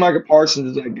know. I think Micah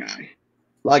Parsons is that guy.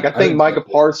 Like I I think think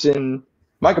so.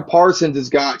 Micah Parsons has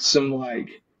got some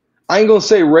like I ain't gonna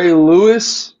say Ray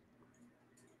Lewis,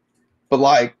 but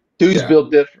like dude's Yeah,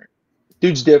 built different.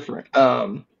 Dude's different.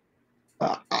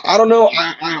 I don't know.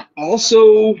 I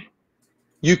also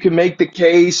you can make the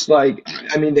case like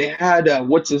I mean they had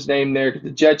what's his name there 'cause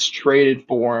the Jets traded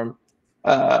for him.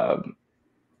 Um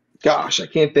Gosh, I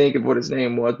can't think of what his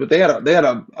name was, but they had a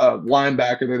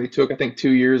linebacker that they took I think 2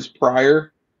 years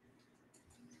prior.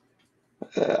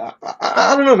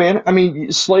 I don't know, man. I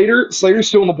mean, Slater's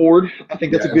still on the board. I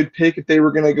think that's a yeah. good pick if they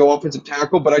were going to go offensive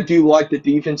tackle, but I do like the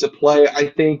defensive play. I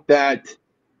think that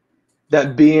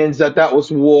being that was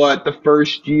what the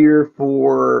first year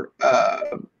for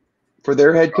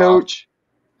their head coach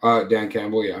Dan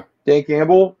Campbell, yeah. Dan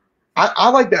Campbell. I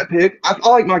like that pick. I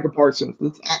like Micah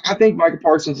Parsons. I think Micah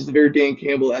Parsons is a very Dan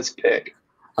Campbell-esque pick.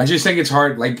 I just think it's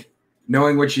hard, like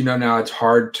knowing what you know now, it's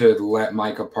hard to let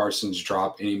Micah Parsons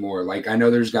drop anymore. Like I know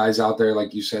there's guys out there,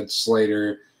 like you said,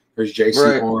 Slater, there's JC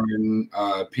Right. Horn,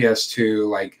 PS2,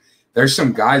 like there's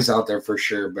some guys out there for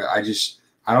sure, but I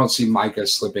don't see Micah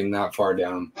slipping that far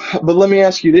down. But let me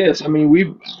ask you this. I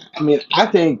mean, I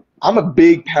think I'm a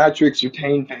big Patrick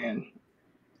Surtain fan.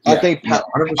 I Yeah, think no,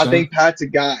 I 100%. think Pat's a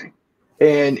guy,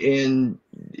 and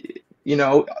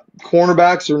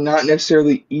cornerbacks are not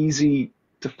necessarily easy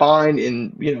to find,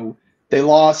 and they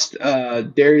lost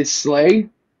Darius Slay.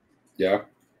 Yeah.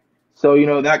 So,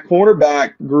 that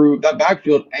cornerback group, that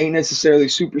backfield ain't necessarily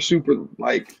super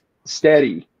like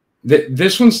steady.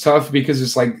 This one's tough because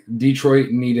it's like Detroit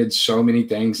needed so many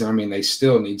things, and I mean they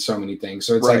still need so many things.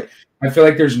 So it's Right. like I feel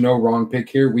like there's no wrong pick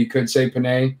here. We could say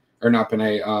Panay or not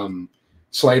Panay,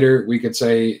 Slater. We could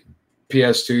say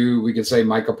PS2. We could say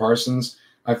Micah Parsons.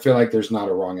 I feel like there's not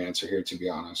a wrong answer here, to be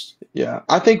honest. Yeah.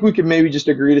 I think we could maybe just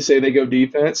agree to say they go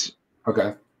defense.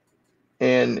 Okay.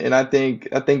 And I think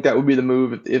that would be the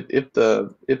move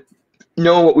if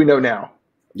knowing what we know now,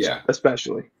 Yeah.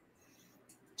 especially.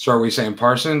 So are we saying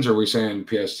Parsons or are we saying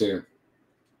PS2?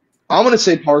 I'm gonna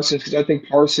say Parsons because I think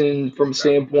Parsons, from a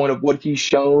standpoint of what he's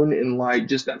shown and like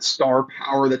just that star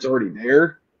power that's already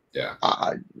there. Yeah.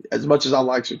 As much as I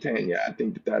like Surtain, yeah, I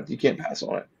think that you can't pass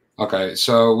on it. Okay.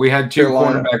 So we had two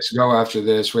Carolina. cornerbacks go after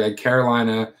this. We had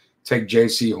Carolina take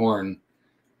J.C. Horn.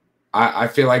 I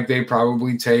feel like they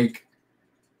probably take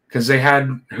because they had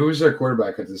who was their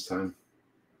quarterback at this time?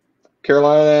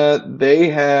 Carolina, they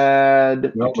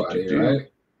had Nobody, right?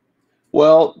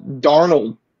 Well,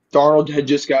 Darnold. Darnold had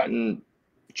just gotten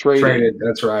traded.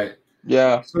 That's right.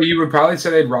 Yeah. So you would probably say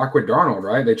they'd rock with Darnold,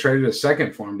 right? They traded a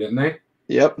second for him, didn't they?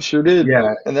 Yep, sure did.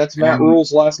 Yeah. And that's Matt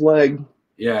Rule's last leg.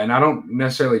 Yeah, and I don't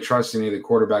necessarily trust any of the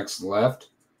quarterbacks left.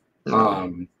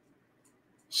 No.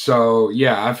 So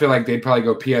yeah, I feel like they'd probably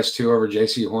go PS2 over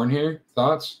JC Horn here.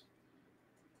 Thoughts?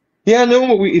 Yeah,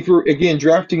 no. If we're again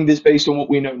drafting this based on what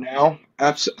we know now,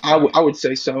 I would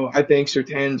say so. I think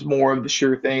Surtain's more of the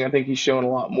sure thing. I think he's shown a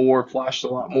lot more, flashed a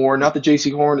lot more. Not that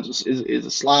J.C. Horn is a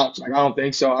slouch. Like, I don't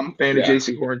think so. I'm a fan of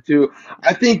J.C. Horn too.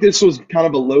 I think this was kind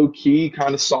of a low key,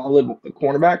 kind of solid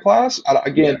cornerback class.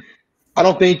 I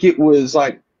don't think it was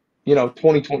like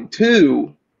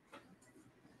 2022,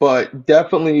 but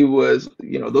definitely was.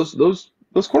 Those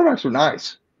cornerbacks were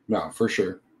nice. No, for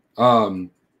sure.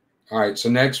 All right, so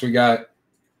next we got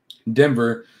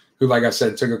Denver, who, like I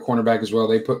said, took a cornerback as well.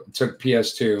 They took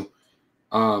PS2,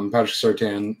 Patrick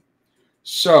Surtain.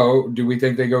 So do we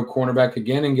think they go cornerback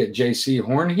again and get J.C.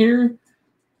 Horn here?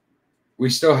 We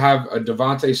still have a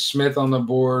Devontae Smith on the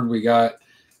board. We got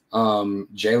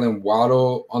Jalen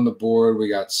Waddle on the board. We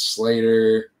got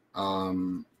Slater.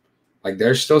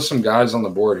 There's still some guys on the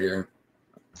board here.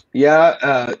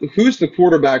 Yeah, who's the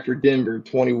quarterback for Denver,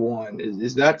 21?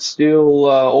 Is that still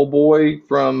old boy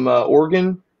from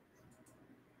Oregon?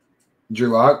 Drew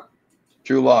Lock?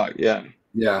 Drew Lock, yeah.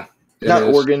 Yeah. Not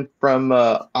Oregon, from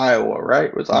Iowa,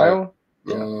 right? Was Iowa?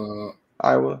 Yeah.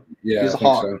 Iowa. Yeah, He's I a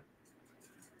Hawk. think so.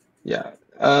 Yeah.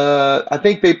 I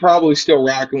think they probably still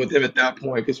rocking with him at that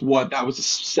point because that was the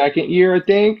second year, I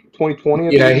think,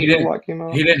 2020. Yeah, he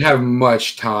didn't have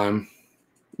much time.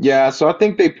 Yeah, so I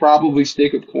think they probably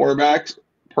stick with quarterbacks.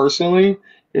 Personally,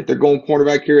 if they're going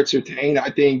quarterback here at Surtain, I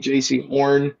think J.C.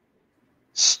 Horn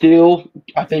still,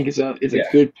 I think is a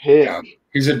good pick. Yeah.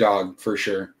 He's a dog for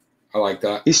sure. I like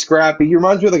that. He's scrappy. He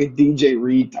reminds me of like a DJ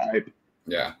Reed type.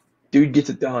 Yeah. Dude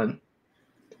gets it done.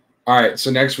 All right,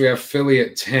 so next we have Philly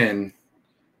at 10.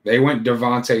 They went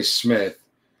Devontae Smith.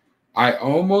 I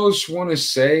almost want to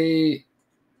say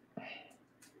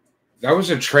that was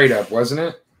a trade up, wasn't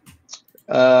it?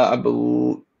 I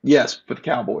believe, yes, for the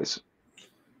Cowboys.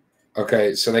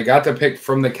 Okay, so they got the pick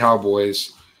from the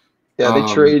Cowboys. Yeah,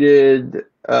 they traded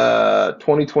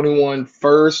 2021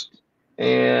 first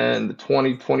and the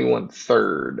 2021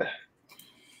 third.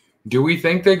 Do we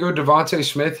think they go Devontae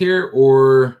Smith here,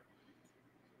 or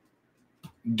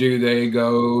do they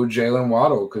go Jalen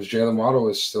Waddle? Because Jalen Waddle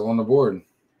is still on the board.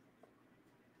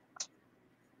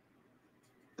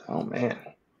 Oh, man.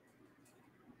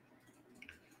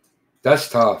 That's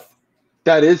tough.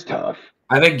 That is tough.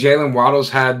 I think Jalen Waddle's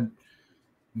had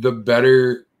the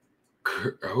better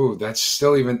 – oh, that's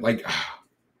still even like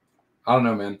 – I don't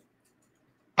know, man.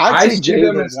 I see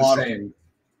Jalen as the same.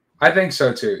 I think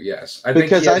so too, yes. I think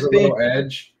he has a little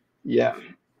edge. Yeah.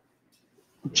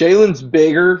 Jalen's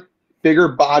bigger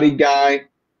body guy.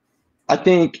 I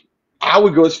think I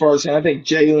would go as far as saying I think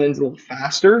Jalen's a little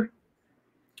faster.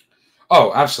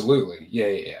 Oh, absolutely.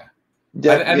 Yeah.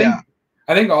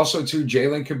 I think also too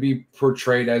Jalen could be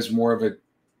portrayed as more of a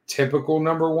typical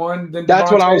number one than That's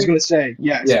Devontae. what I was going to say.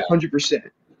 Yes, yeah. 100%.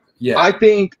 Yeah. I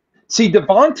think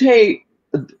Devontae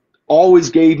always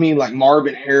gave me like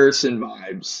Marvin Harrison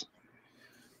vibes.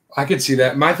 I could see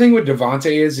that. My thing with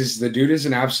Devontae is the dude is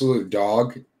an absolute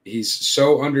dog. He's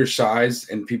so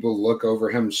undersized and people look over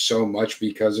him so much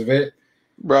because of it.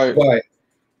 Right. But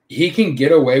he can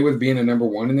get away with being a number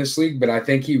one in this league, but I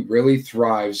think he really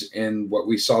thrives in what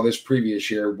we saw this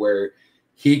previous year where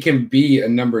he can be a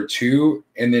number two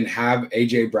and then have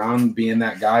A.J. Brown being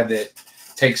that guy that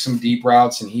takes some deep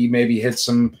routes and he maybe hits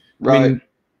some. Right. I mean,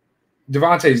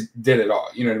 Devontae did it all.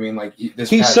 You know what I mean? Like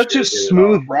he's such a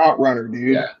smooth route runner,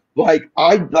 dude. Yeah.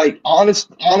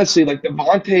 Honestly, like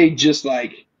Devontae just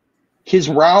like his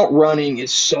route running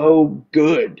is so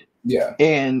good. Yeah.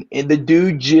 And the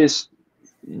dude just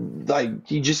like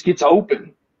he just gets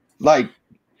open. Like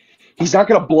he's not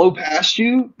gonna blow past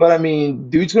you, but I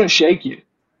mean, dude's gonna shake you.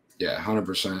 Yeah,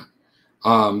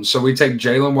 100%. So we take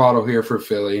Jalen Waddle here for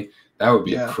Philly. That would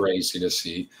be crazy to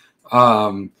see.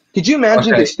 Could you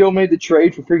imagine they still made the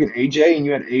trade for freaking AJ and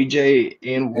you had AJ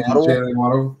and Waddle? And Jalen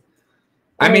Waddle.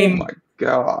 I mean, oh my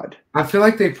God. I feel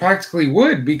like they practically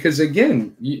would because,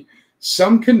 again,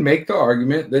 some can make the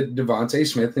argument that Devontae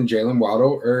Smith and Jalen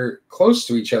Waddle are close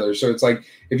to each other. So it's like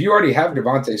if you already have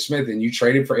Devontae Smith and you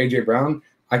traded for A.J. Brown,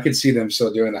 I could see them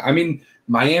still doing that. I mean,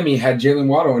 Miami had Jalen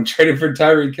Waddle and traded for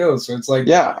Tyreek Hill. So it's like,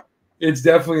 it's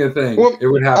definitely a thing. Well, it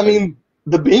would happen. I mean,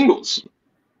 the Bengals.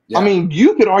 Yeah. I mean,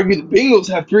 you could argue the Bengals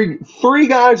have three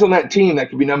guys on that team that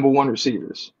could be number one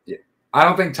receivers. Yeah. I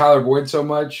don't think Tyler Boyd so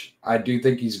much. I do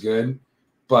think he's good.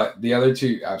 But the other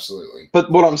two, absolutely.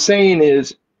 But what I'm saying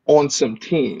is on some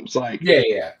teams. Like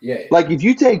Yeah. Like if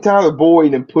you take Tyler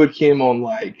Boyd and put him on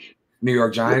like New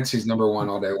York Giants, he's number one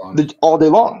all day long. All day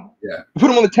long. Yeah.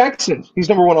 Put him on the Texans, he's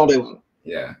number one all day long.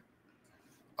 Yeah.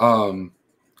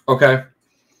 Okay.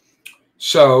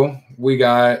 So we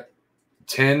got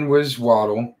 10 was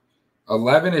Waddle.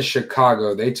 11 is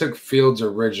Chicago. They took Fields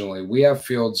originally. We have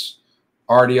Fields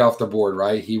already off the board,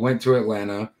 right? He went to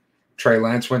Atlanta. Trey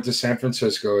Lance went to San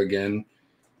Francisco again.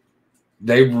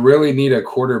 They really need a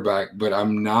quarterback, but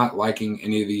I'm not liking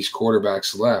any of these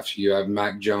quarterbacks left. You have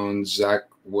Mac Jones, Zach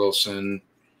Wilson.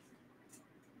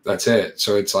 That's it.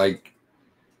 So it's like,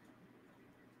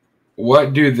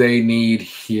 what do they need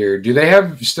here? Do they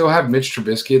still have Mitch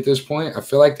Trubisky at this point? I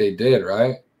feel like they did,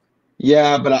 right?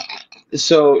 Yeah, but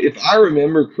so if I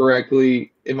remember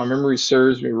correctly, if my memory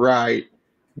serves me right,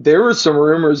 there were some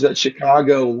rumors that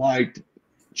Chicago liked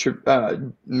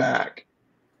Mac.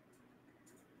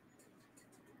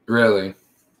 Really?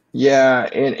 Yeah,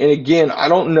 and again, I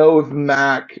don't know if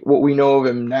Mac, what we know of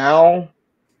him now,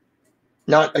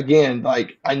 not again,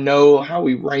 like I know how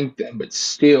we ranked them, but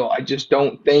still, I just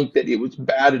don't think that it was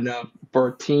bad enough for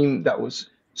a team that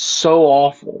was so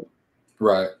awful.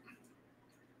 Right.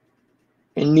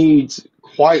 And needs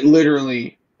quite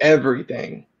literally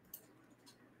everything.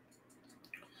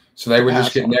 So they would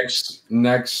just get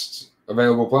next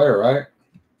available player, right?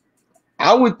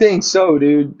 I would think so,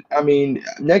 dude. I mean,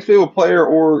 next available player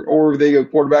or they go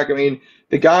quarterback. I mean,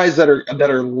 the guys that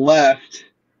are left.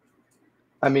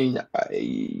 I mean,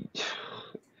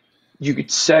 you could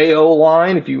say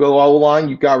O-line. If you go O-line,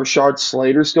 you've got Rashard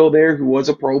Slater still there, who was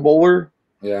a Pro Bowler.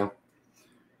 Yeah.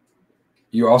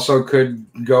 You also could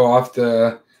go off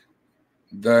the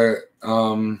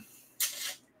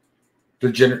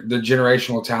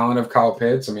generational talent of Kyle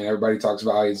Pitts. I mean, everybody talks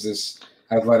about how he's this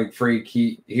athletic freak.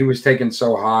 He was taken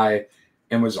so high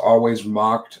and was always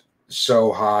mocked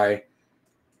so high.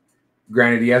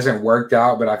 Granted, he hasn't worked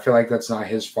out, but I feel like that's not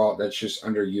his fault. That's just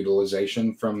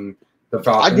underutilization from the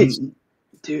Falcons.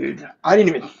 I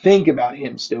didn't even think about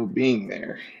him still being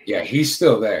there. Yeah, he's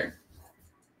still there.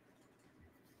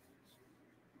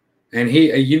 And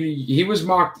he was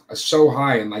mocked so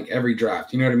high in like every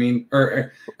draft. You know what I mean?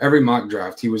 Or every mock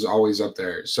draft, he was always up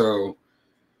there. So,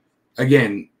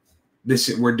 again,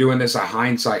 we're doing this a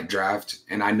hindsight draft,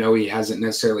 and I know he hasn't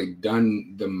necessarily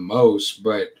done the most,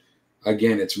 but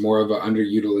again, it's more of an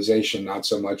underutilization, not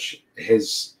so much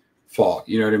his fault.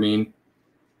 You know what I mean?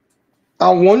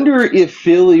 I wonder if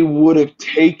Philly would have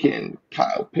taken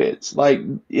Kyle Pitts, like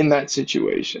in that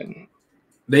situation.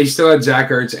 They still had Zach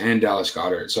Ertz and Dallas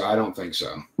Goedert, so I don't think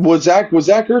so. Was Zach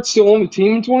Ertz still on the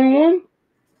team in 21?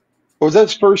 Or was that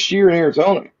his first year in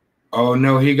Arizona? Oh,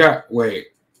 no,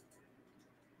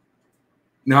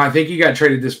 No, I think he got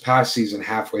traded this past season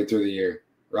halfway through the year,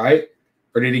 right?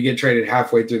 Or did he get traded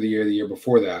halfway through the year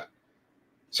before that?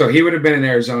 So he would have been in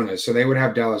Arizona, so they would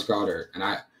have Dallas Goedert. And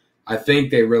I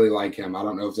think they really like him. I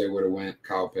don't know if they would have went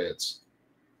Kyle Pitts.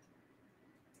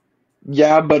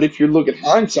 Yeah, but if you're looking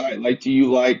hindsight, like, do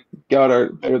you like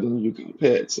Goddard better than you do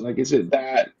Pitts? Like, is it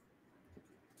that?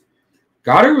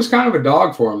 Goddard was kind of a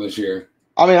dog for him this year.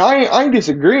 I mean, I'm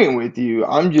disagreeing with you.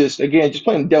 I'm just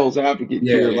playing devil's advocate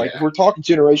here. Like, if we're talking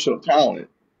generational talent,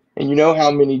 and you know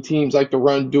how many teams like to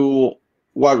run dual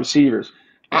wide receivers,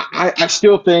 I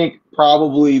still think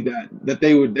probably that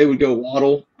they would go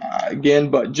Waddle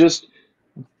again, but just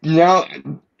Now,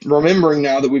 remembering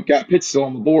now that we've got Pitts still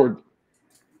on the board.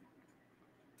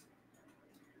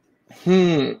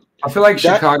 I feel like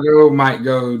That Chicago might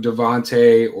go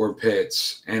Devontae or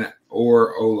Pitts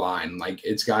or O-line. Like,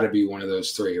 it's got to be one of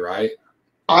those three, right?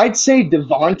 I'd say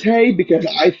Devontae because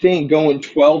I think going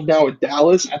 12 now with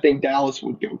Dallas, I think Dallas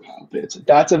would go Kyle Pitts.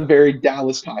 That's a very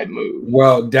Dallas type move.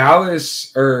 Well,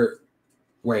 Dallas or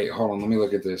wait, hold on. Let me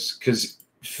look at this because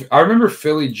I remember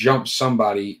Philly jumped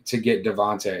somebody to get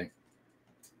Devontae.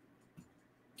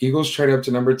 Eagles traded up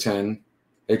to number 10.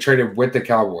 They traded with the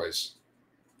Cowboys.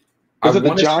 Was it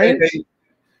the Giants?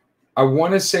 I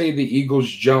want to say the Eagles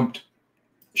jumped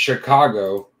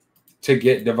Chicago to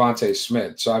get Devontae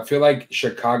Smith. So I feel like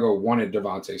Chicago wanted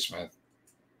Devontae Smith.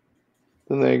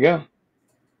 Then there you go.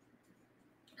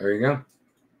 There you go.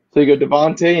 So you go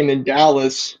Devontae and then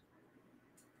Dallas.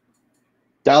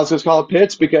 Dallas goes Kyle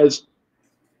Pitts because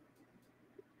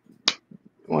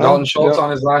Dalton Schultz on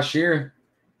his last year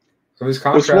of his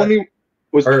contract.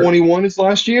 Was 21 his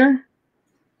last year?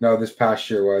 No, this past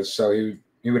year was. So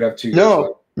he would have 2 years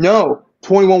left. No,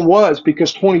 21 was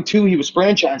because 22 he was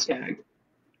franchise tagged.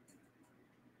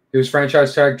 He was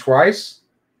franchise tagged twice?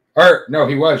 Or no,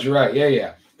 he was. You're right.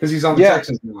 Yeah. Because he's on the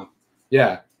Texans now.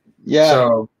 Yeah.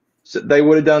 So they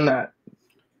would have done that.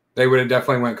 They would have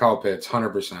definitely went Kyle Pitts,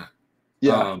 100%.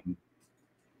 Yeah.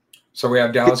 So we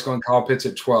have Dallas going Kyle Pitts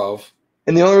at 12.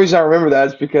 And the only reason I remember that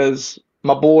is because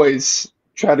my boys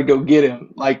tried to go get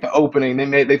him, like the opening.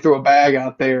 They threw a bag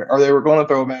out there, or they were going to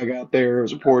throw a bag out there. It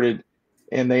was reported,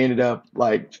 and they ended up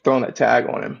like throwing that tag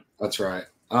on him. That's right.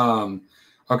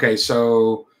 Okay,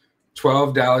 so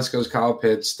 12 Dallas goes Kyle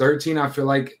Pitts. 13, I feel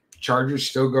like Chargers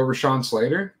still go Rashawn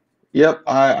Slater. Yep,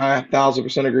 I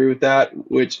 1,000% agree with that.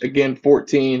 Which again,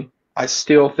 14, I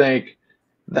still think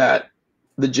that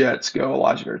the Jets go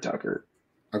Elijah Tucker.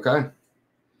 Okay.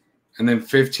 And then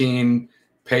 15,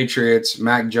 Patriots.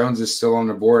 Mac Jones is still on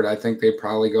the board. I think they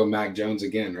probably go Mac Jones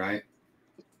again, right?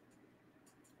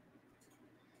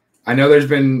 I know there's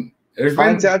been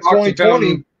talks of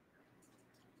him.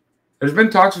 There's been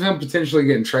talks of him potentially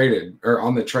getting traded or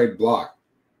on the trade block.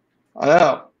 I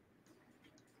know.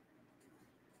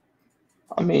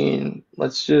 I mean, I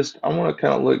want to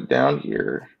kind of look down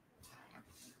here.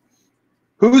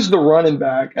 Who's the running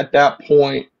back at that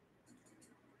point?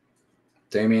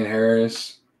 Damian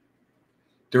Harris.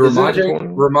 Did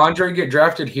Ramondre get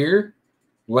drafted here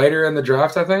later in the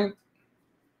draft, I think?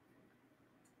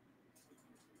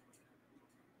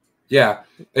 Yeah.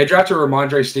 They drafted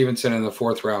Ramondre Stevenson in the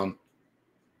 4th round.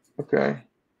 Okay.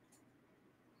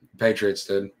 Patriots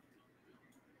did.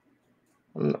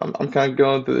 I'm kind of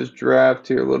going through this draft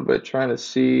here a little bit, trying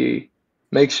to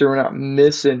make sure we're not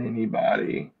missing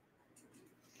anybody.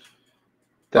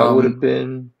 That would have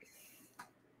been,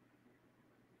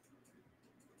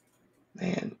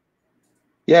 man.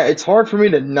 Yeah, it's hard for me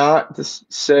to not to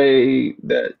say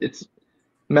that it's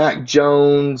Mac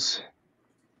Jones.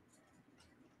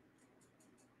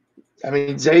 I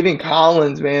mean, Zaven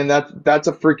Collins, man, that's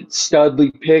a freaking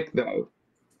studly pick, though.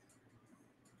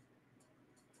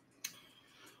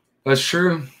 That's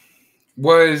true.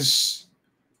 When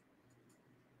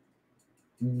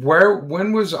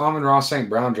was Amon-Ra St.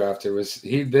 Brown drafted? Was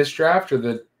he this draft or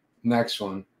the next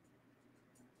one?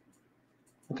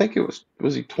 I think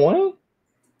was he 20? I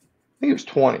think it was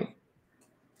 20.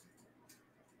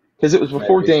 Because it was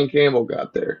before Dan Campbell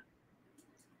got there.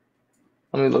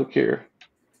 Let me look here.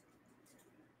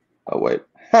 Oh, wait.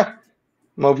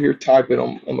 I'm over here typing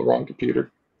on the wrong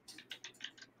computer.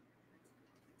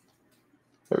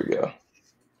 There we go.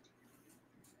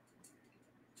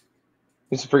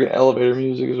 It's freaking elevator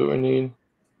music is what we need.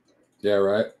 Yeah,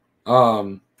 right.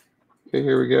 Okay,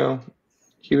 here we go.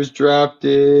 He was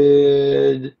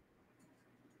drafted.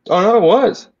 Oh no, it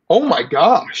was. Oh my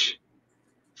gosh.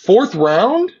 4th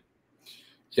round?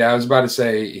 Yeah, I was about to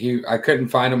say I couldn't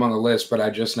find him on the list, but I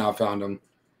just now found him.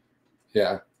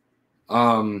 Yeah.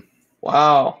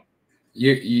 Wow.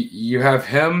 You have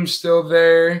him still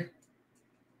there.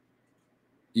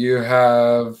 You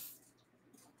have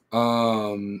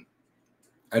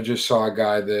I just saw a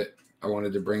guy that I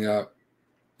wanted to bring up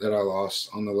that I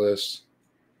lost on the list.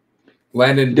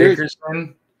 Landon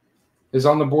Dickerson is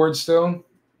on the board still.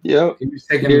 Yep. He was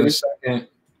taken in the 2nd.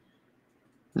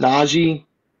 Najee.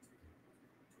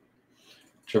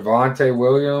 Javonte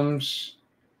Williams.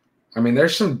 I mean,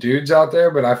 there's some dudes out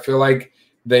there, but I feel like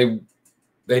they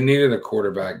needed a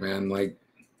quarterback, man. Like,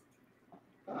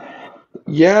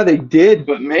 yeah, they did,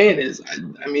 but man,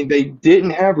 they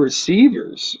didn't have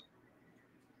receivers.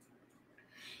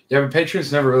 Yeah, but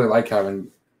Patriots never really like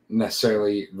having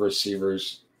necessarily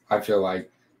receivers, I feel like.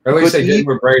 Or at least they did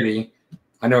with Brady.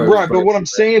 I know it was Right, but brand what I'm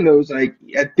saying though is like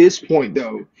at this point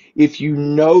though, if you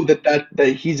know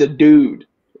that he's a dude,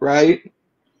 right?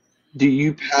 Do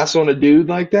you pass on a dude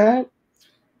like that?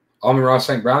 Amon-Ra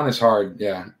St. Brown is hard.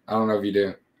 Yeah, I don't know if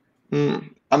you do.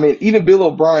 I mean, even Bill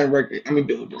O'Brien,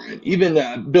 Bill O'Brien, even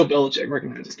Bill Belichick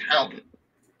recognizes talent.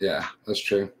 Yeah, that's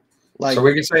true. So Like,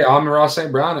 we could say Amon-Ra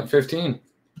St. Brown at 15.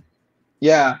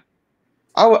 yeah,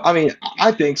 I mean,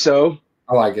 I think so.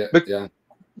 I like it. But Yeah.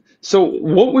 so,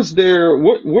 what was their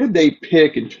what did they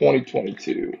pick in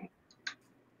 2022?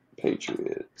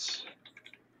 Patriots.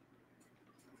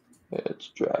 It's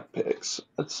draft picks.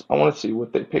 I want to see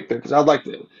what they picked there because I'd like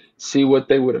to see what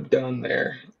they would have done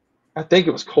there. I think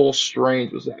it was Cole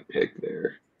Strange was that pick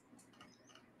there.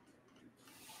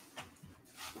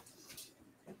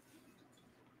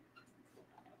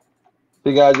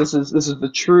 So guys, this is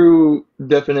the true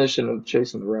definition of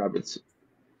chasing the rabbits.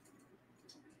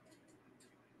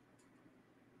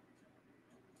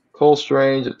 Cole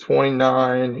Strange at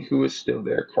 29. Who is still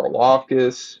there?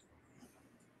 Karloftis.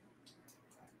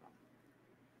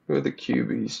 Who are the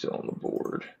QBs still on the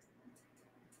board?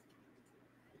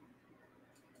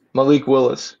 Malik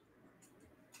Willis.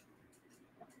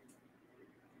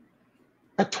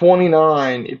 At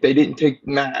 29, if they didn't take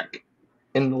Mac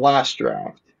in the last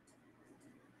draft,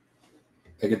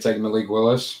 They could take Malik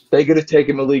Willis. they could have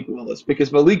taken Malik Willis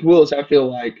because Malik Willis, I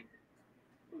feel like,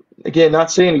 again,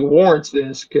 not saying he warrants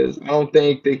this because I don't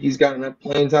think that he's got enough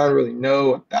playing time to really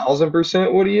know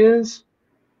 1,000% what he is.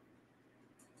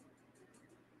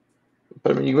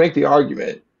 But I mean, you make the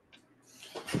argument.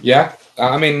 Yeah.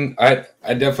 I mean, I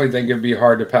definitely think it'd be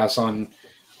hard to pass on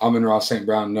Amon-Ra St.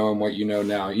 Brown knowing what you know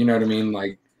now. You know what I mean?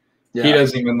 Like, Yeah. he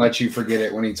doesn't even let you forget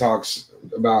it when he talks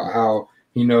about how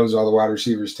he knows all the wide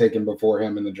receivers taken before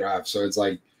him in the draft. So it's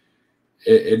like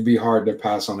it'd be hard to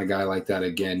pass on a guy like that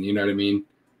again. You know what I mean?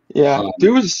 Yeah.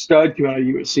 Dude was a stud coming out of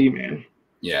USC, man.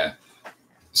 Yeah.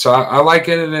 So I like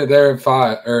it there at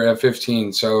 5 or at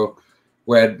 15. So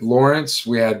we had Lawrence,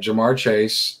 we had Jamar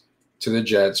Chase to the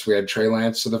Jets, we had Trey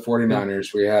Lance to the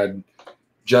 49ers, we had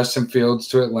Justin Fields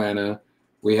to Atlanta,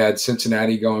 we had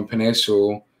Cincinnati going Penei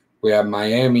Sewell, we had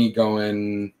Miami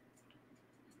going.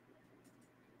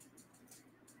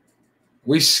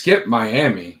 We skipped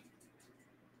Miami.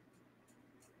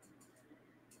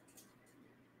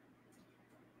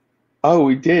 Oh,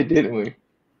 we did, didn't we?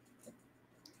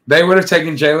 They would have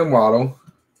taken Jalen Waddle.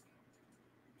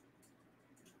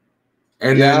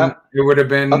 And then it would have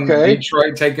been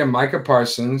Detroit taking Micah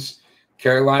Parsons,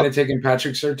 Carolina taking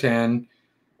Patrick Surtain,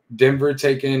 Denver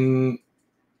taking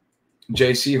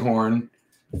J.C. Horn.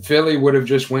 Philly would have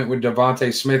just went with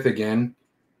Devontae Smith again.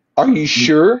 Are you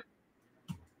sure?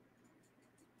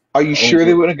 Are you sure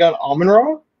they wouldn't have gone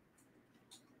Amon-Ra?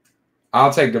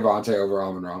 I'll take Devontae over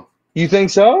Amon-Ra. You think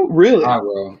so? Really? I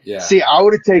will, yeah. See, I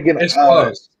would have taken it's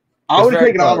close. I would have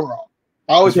taken Amon-Ra.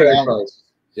 I would have taken Amon-Ra.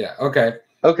 Yeah, okay.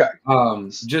 Okay.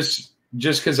 Just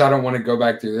because I don't want to go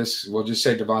back through this, we'll just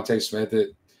say Devontae Smith at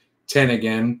 10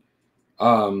 again.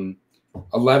 11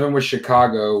 was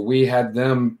Chicago. We had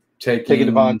them taking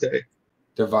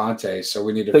Devontae, so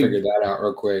we need to figure that out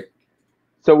real quick.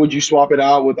 So would you swap it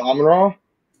out with Amon-Ra?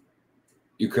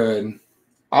 You could.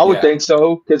 I would think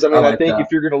so because I think that. if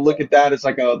you're going to look at that as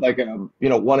like a 1A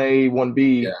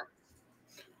 1B. Yeah.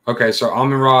 Okay, so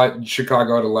Amon-Ra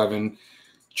Chicago at 11.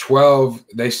 12,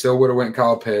 they still would have went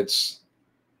Kyle Pitts.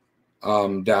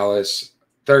 Dallas.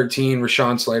 13,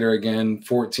 Rashawn Slater again.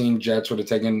 14, Jets would have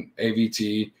taken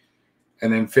AVT.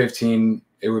 And then 15,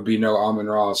 it would be no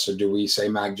Amon-Ra. So do we say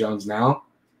Mac Jones now?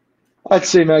 I'd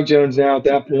say Mac Jones now at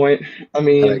that point. I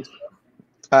mean,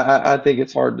 I think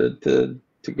it's hard to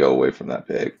go away from that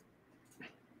pick.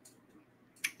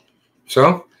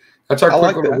 So that's our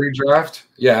quick little redraft.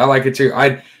 Yeah, I like it too.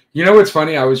 You know what's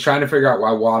funny? I was trying to figure out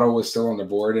why Waddle was still on the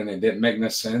board, and it didn't make no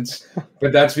sense.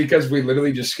 But that's because we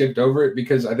literally just skipped over it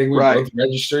because I think we both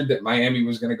registered that Miami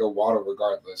was going to go Waddle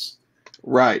regardless.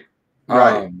 Right.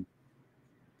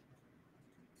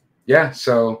 Yeah,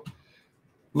 so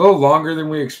a little longer than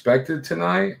we expected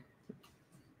tonight.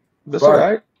 That's all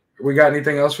right. We got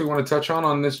anything else we want to touch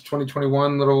on this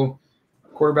 2021 little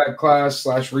quarterback class /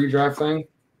 redraft thing?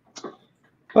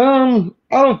 I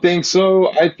don't think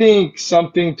so. I think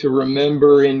something to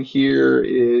remember in here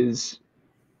is,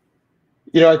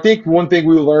 I think one thing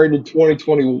we learned in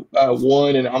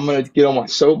 2021, and I'm going to get on my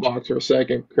soapbox for a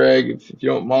second, Craig, if you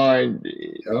don't mind.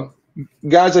 Yeah.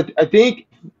 Guys, I think,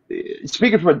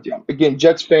 speaking from, again,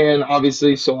 Jets fan,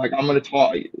 obviously, so like I'm going to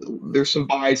talk, there's some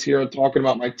bias here on talking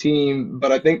about my team,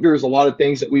 but I think there's a lot of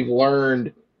things that we've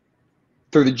learned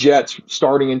through the Jets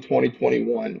starting in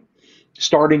 2021.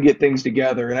 starting to get things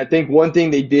together. And I think one thing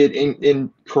they did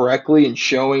incorrectly in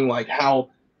showing like how,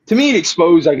 to me, it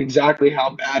exposed like exactly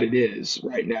how bad it is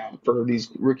right now for these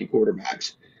rookie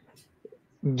quarterbacks.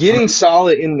 Getting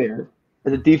solid in there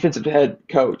as a defensive head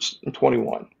coach in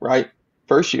 21, right?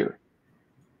 First year.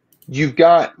 You've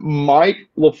got Mike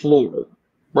LaFleur,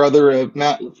 brother of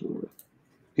Matt LaFleur.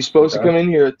 He's supposed to Okay. come in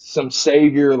here some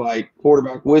savior like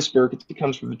quarterback whisper because he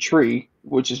comes from the tree,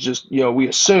 which is just, we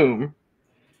assume.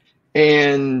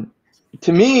 And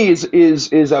to me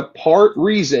is a part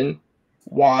reason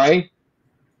why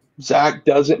Zach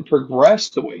doesn't progress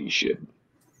the way he should.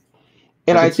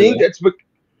 And I I could see think that. that's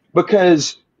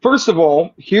because, first of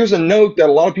all, here's a note that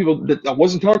a lot of people that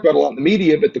wasn't talked about a lot in the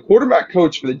media, but the quarterback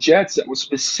coach for the Jets that was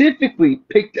specifically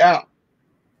picked out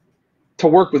to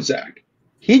work with Zach,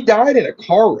 he died in a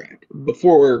car wreck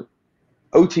before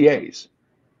OTAs.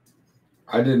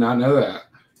 I did not know that.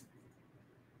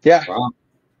 Yeah. Wow.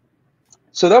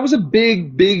 So that was a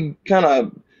big kind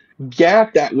of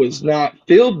gap that was not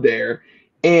filled there.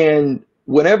 And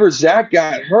whenever Zach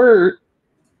got hurt,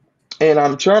 and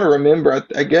I'm trying to remember,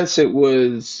 I guess it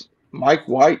was Mike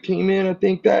White came in, I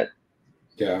think that,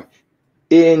 Yeah.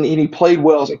 and he played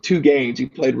well. It was like 2 games. He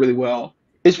played really well.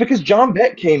 It's because John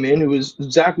Beck came in, who was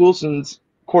Zach Wilson's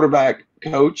quarterback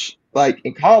coach, like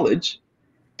in college,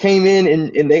 came in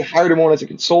and they hired him on as a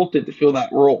consultant to fill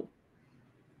that role.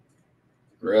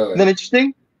 Isn't Really? that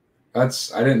interesting? I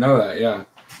didn't know that. Yeah.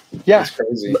 Yeah. That's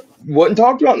crazy. Wasn't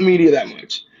talked about in the media that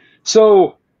much.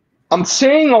 So I'm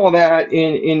saying all that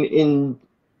in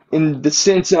the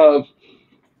sense of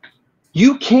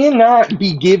you cannot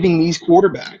be giving these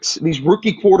quarterbacks, these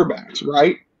rookie quarterbacks,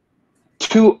 right,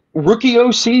 to rookie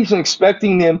OCs and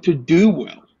expecting them to do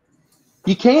well.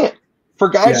 You can't. For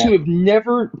guys Yeah. who have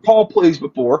never called plays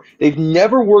before, they've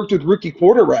never worked with rookie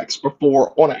quarterbacks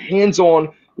before on a hands-on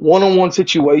one-on-one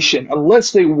situation,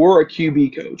 unless they were a QB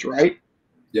coach, right?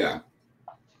 Yeah.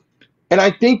 And I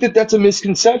think that that's a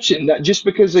misconception that just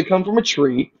because they come from a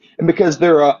tree and because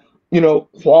they're a,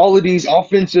 qualities,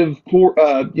 offensive,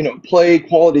 play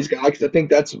qualities guy, because I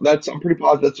think I'm pretty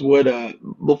positive that's what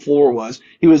LaFleur was.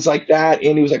 He was like that,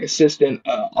 and he was like assistant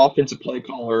offensive play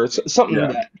caller, or something in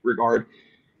Yeah. that regard.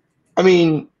 I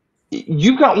mean,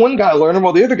 you've got one guy learning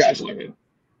while the other guy's learning.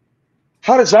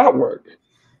 How does that work?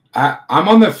 I'm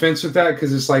on the fence with that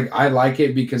because it's like I like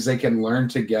it because they can learn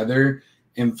together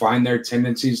and find their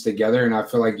tendencies together, and I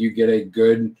feel like you get a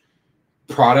good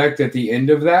product at the end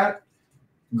of that.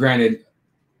 Granted,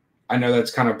 I know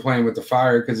that's kind of playing with the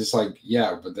fire because it's like,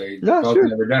 yeah, but they both Sure.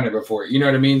 never done it before. You know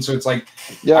what I mean? So it's like,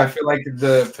 I Yeah. feel like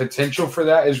the potential for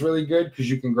that is really good because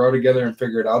you can grow together and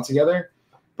figure it out together.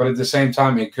 But at the same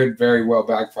time, it could very well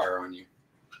backfire on you.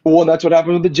 Well, and that's what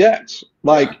happened with the Jets.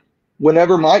 Like, Yeah.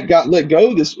 whenever Mike got let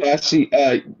go this last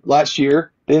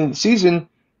year, the end of the season,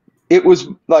 it was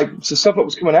like the stuff that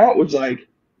was coming out was like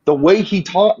the way he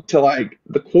talked to like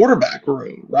the quarterback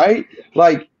room, right?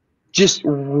 Like just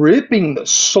ripping the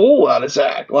soul out of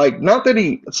Zach. Like not that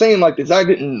he saying like that Zach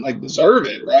didn't like deserve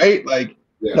it, right? Like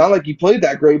Yeah. not like he played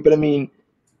that great, but I mean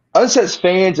us as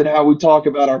fans and how we talk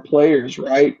about our players,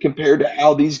 right? Compared to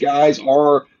how these guys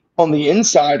are on the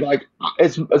inside, like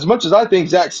as much as I think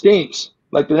Zach stinks,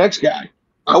 like the next guy,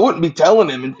 I wouldn't be telling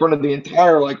him in front of the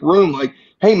entire like room, like,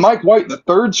 hey, Mike White, the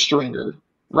third stringer,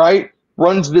 right,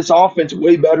 runs this offense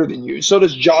way better than you. So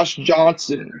does Josh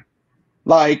Johnson.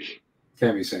 Like,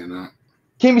 Can't be saying that.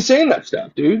 can't be saying that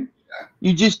stuff, dude.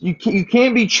 You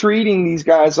can't be treating these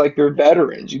guys like they're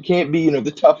veterans. You can't be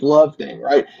the tough love thing,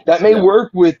 right? That may Yeah.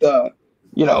 work with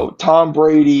Tom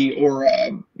Brady or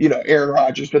Aaron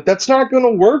Rodgers, but that's not going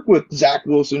to work with Zach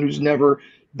Wilson, who's never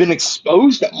been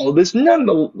exposed to all of this.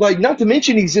 Not to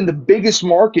mention he's in the biggest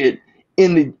market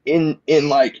in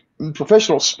like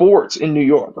professional sports in New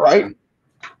York, right?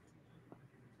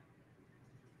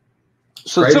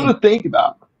 So it's Crazy. something to think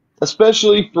about,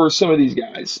 especially for some of these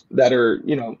guys that are,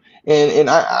 and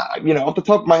I off the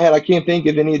top of my head, I can't think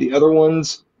of any of the other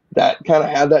ones that kind of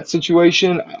had that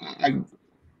situation.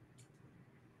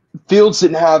 Fields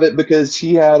didn't have it because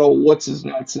he had a what's his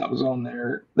nuts that was on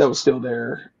there that was still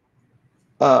there.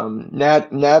 Greg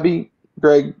Nagy?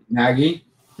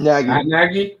 Nagy, Matt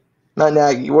Nagy? not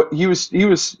Nagy. What he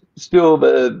was still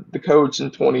the coach in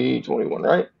 2021,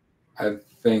 right? I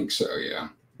think so, yeah.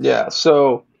 Yeah.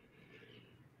 So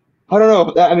I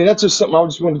don't know. I mean, that's just something I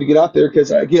just wanted to get out there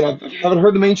because, again, I haven't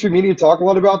heard the mainstream media talk a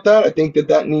lot about that. I think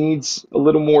that needs a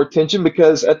little more attention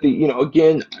because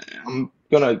again, I'm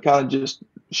going to kind of just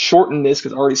shorten this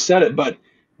because I already said it, but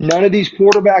none of these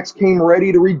quarterbacks came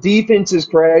ready to read defenses,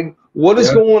 Craig. What is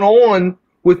Yeah. going on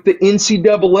with the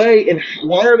NCAA and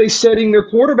why are they setting their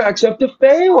quarterbacks up to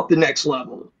fail at the next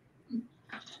level?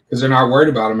 because they're not worried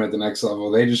about him at the next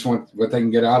level. They just want what they can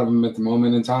get out of him at the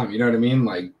moment in time. You know what I mean?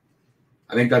 Like,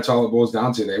 I think that's all it boils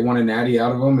down to. They want a natty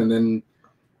out of him, and then,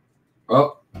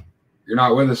 well, you're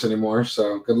not with us anymore,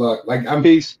 so good luck. Like,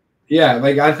 Peace. Yeah,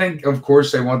 like I think, of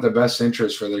course, they want the best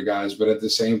interest for their guys, but at the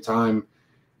same time,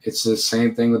 it's the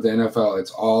same thing with the NFL.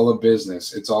 It's all a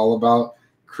business. It's all about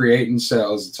creating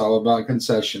sales. It's all about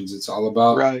concessions. It's all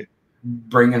about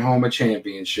bringing home a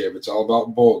championship. It's all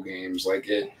about bowl games. Like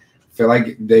I feel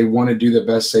like they want to do the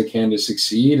best they can to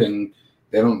succeed, and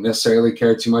they don't necessarily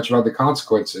care too much about the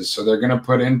consequences. So they're going to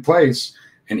put in place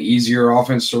an easier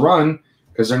offense to run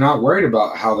because they're not worried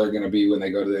about how they're going to be when they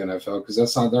go to the NFL because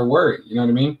that's not their worry. You know what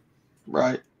I mean?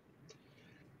 Right.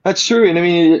 That's true. And I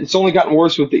mean, it's only gotten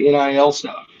worse with the NIL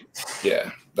stuff.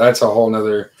 Yeah. That's a whole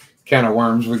nother can of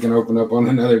worms we can open up on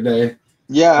another day.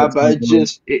 Yeah, but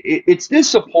it's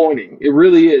disappointing. It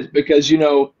really is because, you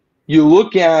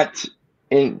look at,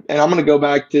 and I'm going to go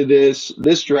back to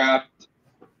this draft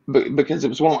because it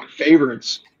was one of my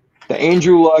favorites, the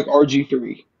Andrew Luck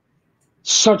RG3.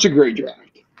 Such a great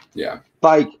draft. Yeah.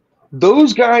 Like,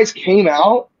 those guys came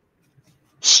out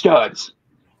studs.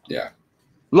 Yeah.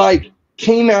 Like,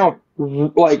 came out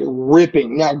like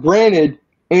ripping. Now, granted,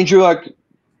 Andrew Luck,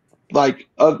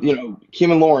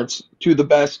 Kim and Lawrence, two of the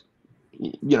best,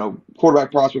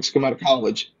 quarterback prospects come out of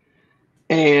college.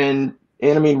 And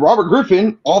I mean, Robert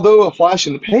Griffin, although a flash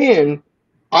in the pan,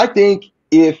 I think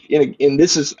and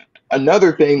this is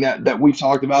another thing that we've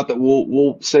talked about that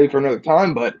we'll say for another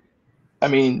time, but I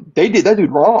mean, they did that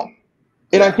dude wrong.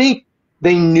 And I think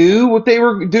they knew what they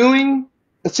were doing,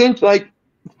 essentially, like,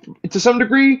 to some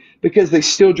degree, because they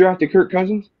still drafted Kirk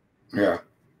Cousins. Yeah.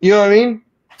 You know what I mean?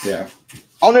 Yeah.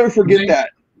 I'll never forget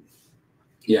that.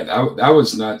 Yeah, that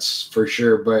was nuts for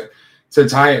sure. But to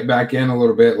tie it back in a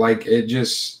little bit, like it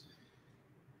just,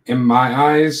 in my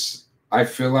eyes, I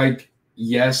feel like,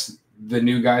 yes, the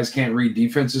new guys can't read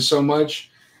defenses so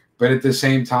much, but at the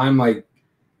same time, like,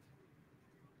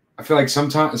 I feel like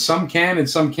sometimes some can and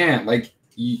some can't. Like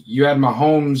you had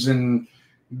Mahomes and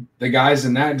the guys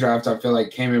in that draft, I feel like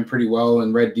came in pretty well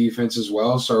and read defense as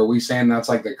well. So are we saying that's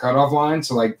like the cutoff line?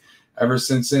 So like ever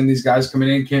since then, these guys coming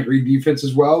in can't read defense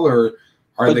as well, or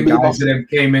are the guys that have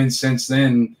came in since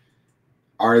then,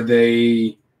 are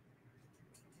they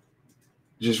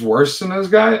just worse than those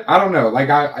guys? I don't know. Like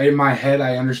I in my head,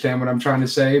 I understand what I'm trying to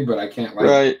say, but I can't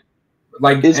I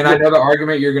know the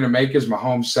argument you're going to make is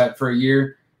Mahomes set for a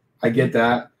year. I get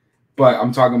that, but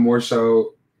I'm talking more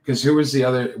so because who was the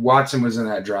other? Watson was in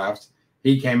that draft.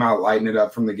 He came out lighting it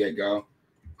up from the get-go.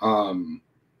 Who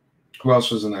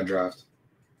else was in that draft?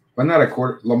 Wasn't that a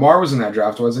quarter? Lamar was in that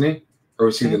draft, wasn't he? Or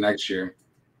was he the next year?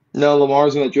 No,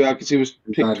 Lamar's in that draft because he was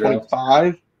picked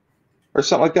 25 or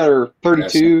something like that, or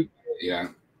 32. Yeah.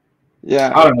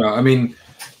 I don't know. I mean,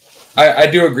 I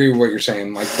do agree with what you're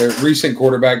saying. Like the recent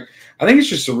quarterback, I think it's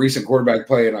just the recent quarterback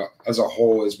play as a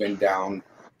whole has been down.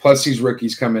 Plus, these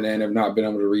rookies coming in have not been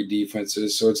able to read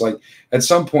defenses. So it's like at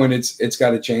some point it's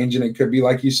got to change, and it could be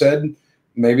like you said,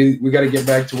 maybe we got to get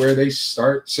back to where they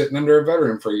start sitting under a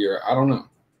veteran for a year. I don't know.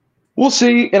 We'll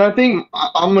see, and I think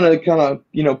I'm going to kind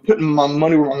of, putting my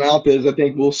money where my mouth is. I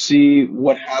think we'll see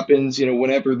what happens,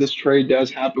 whenever this trade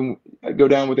does happen, go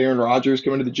down with Aaron Rodgers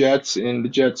coming to the Jets, and the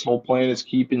Jets' whole plan is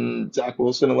keeping Zach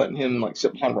Wilson and letting him,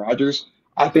 sit behind Rodgers.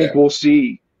 I think we'll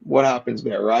see what happens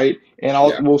there, right?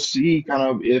 And we'll see kind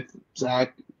of if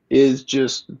Zach is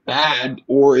just bad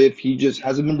or if he just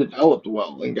hasn't been developed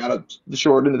well and got the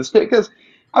short end of the stick. Because,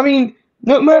 I mean,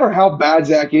 no matter how bad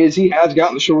Zach is, he has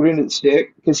gotten the short end of the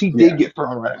stick because he did get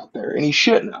thrown right out there, and he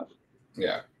shouldn't have.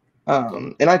 Yeah.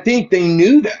 And I think they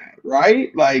knew that,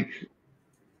 right? Like,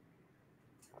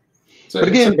 but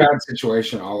again, it's a bad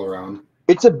situation all around.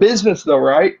 It's a business, though,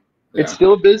 right? Yeah. It's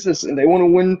still a business, and they want to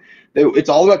win. It's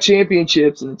all about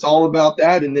championships, and it's all about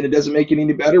that. And then it doesn't make it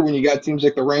any better when you got teams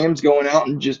like the Rams going out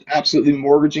and just absolutely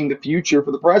mortgaging the future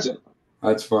for the present.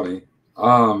 That's funny.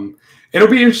 It'll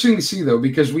be interesting to see, though,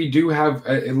 because we do have,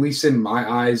 at least in my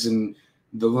eyes, and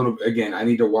again, I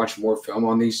need to watch more film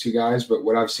on these two guys, but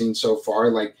what I've seen so far,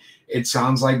 like, it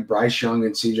sounds like Bryce Young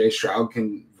and CJ Stroud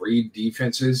can read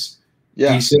defenses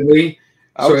decently.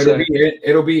 So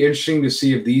it'll be interesting to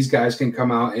see if these guys can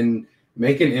come out and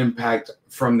make an impact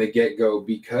from the get-go,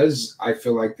 because I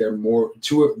feel like they're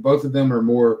both of them are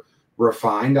more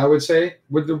refined, I would say,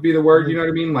 would be the word, you know what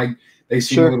I mean? Like, they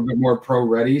seem a little bit more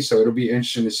pro-ready, so it'll be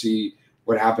interesting to see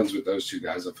what happens with those two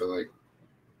guys, I feel like.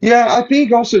 Yeah, I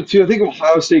think also, too,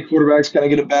 Ohio State quarterbacks kind of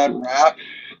get a bad rap.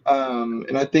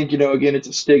 And I think, again, it's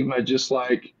a stigma, just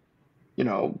like,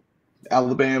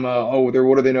 Alabama,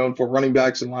 what are they known for? Running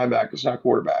backs and linebackers, not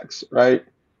quarterbacks, right?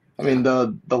 I mean,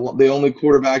 the only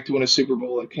quarterback to win a Super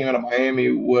Bowl that came out of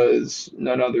Miami was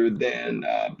none other than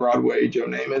Broadway Joe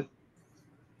Namath.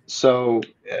 So,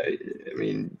 I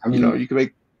mean, I mean, you can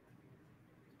make.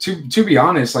 to be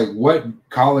honest, like what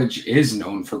college is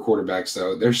known for quarterbacks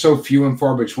though? They're so few and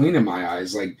far between in my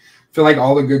eyes. Like I feel like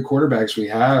all the good quarterbacks we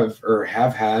have or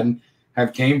have had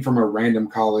have came from a random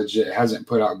college that hasn't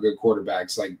put out good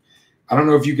quarterbacks. Like I don't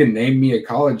know if you can name me a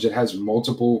college that has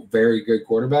multiple very good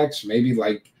quarterbacks. Maybe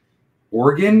like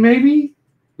Oregon, maybe.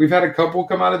 We've had a couple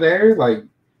come out of there. Like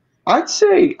I'd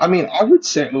say, I mean, I would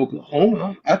say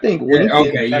Oklahoma. I think yeah, Lincoln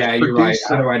okay, has yeah, you're right. produced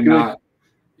How do some I good. not?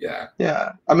 Yeah,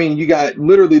 Yeah, I mean, you got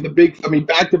literally the big. I mean,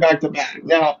 back to back to back.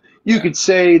 Now, you yeah. could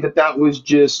say that was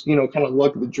just kind of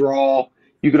luck of the draw.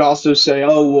 You could also say,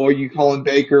 oh, well, are you calling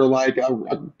Baker like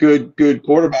a good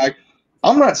quarterback?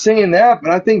 I'm not saying that,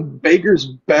 but I think Baker's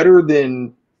better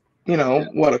than Yeah.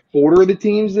 what, a quarter of the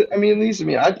teams. That, I mean, at least, I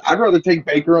mean, I'd rather take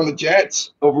Baker on the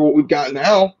Jets over what we've got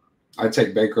now. I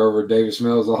take Baker over Davis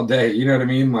Mills all day. You know what I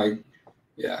mean? Like,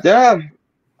 yeah, Yeah,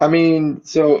 I mean,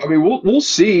 so I mean, we'll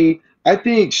see. I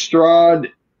think Stroud's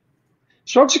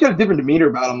just got a different demeanor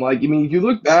about him. Like, I mean, if you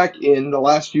look back in the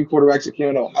last few quarterbacks that came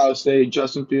out of Ohio State,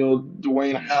 Justin Fields,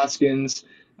 Dwayne Haskins,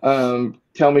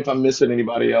 tell me if I'm missing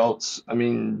anybody else. I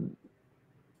mean,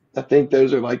 I think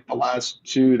those are like the last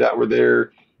two that were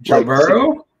there. Joe Like, sig-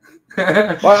 Burrow.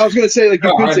 No, well, I was gonna say like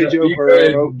you could I say know Joe he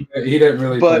Burrow, could. But he didn't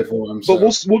really play but for him, but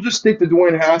so we'll just stick to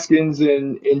Dwayne Haskins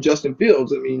and Justin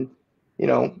Fields. I mean, we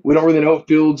don't really know if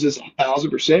Fields is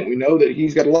 1,000%. We know that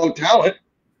he's got a lot of talent.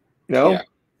 You yeah,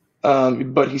 know,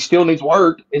 but he still needs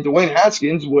work. And Dwayne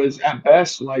Haskins was at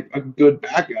best like a good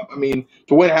backup. I mean,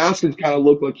 Dwayne Haskins kind of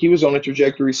looked like he was on a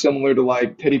trajectory similar to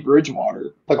like Teddy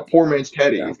Bridgewater, like a poor man's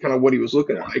Teddy. yeah, It's kind of what he was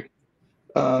looking yeah. like.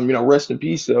 Rest in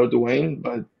peace though, Dwayne.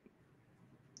 But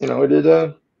it did.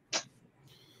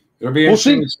 It'll be We'll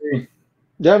interesting see. to see.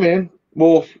 Yeah, man.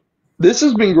 Well, this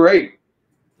has been great.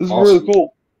 This is really Awesome.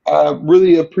 cool. I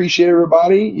really appreciate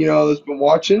everybody, that's been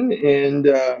watching, and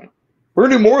we're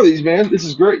gonna do more of these, man. This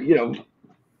is great.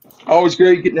 Always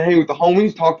great getting to hang with the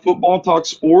homies, talk football, talk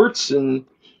sports, and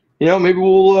maybe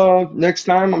we'll next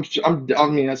time. I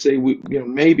mean, I say we,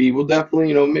 maybe we'll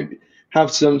definitely, maybe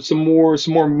have some more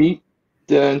meat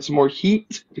and some more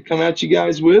heat to come at you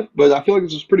guys with. But I feel like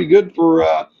this was pretty good for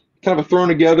kind of a thrown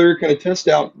together kind of test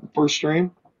out first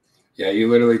stream. Yeah, you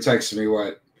literally texted me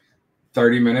what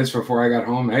 30 minutes before I got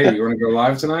home. Hey, you want to go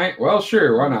live tonight? Well,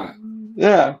 sure, why not?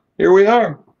 Yeah, here we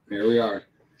are. Here we are.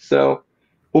 So,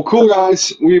 well, cool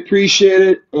guys. We appreciate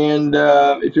it. And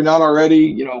if you're not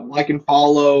already, like and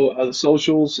follow the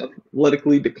socials,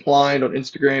 Athletically Declined on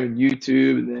Instagram and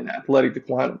YouTube, and then Athletic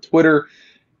Declined on Twitter.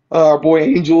 Our boy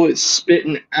Angel is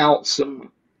spitting out some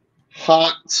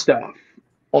hot stuff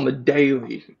on the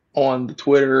daily on the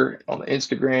Twitter, on the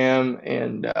Instagram,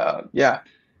 and yeah.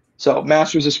 So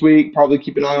Masters this week, probably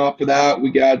keep an eye out for that. We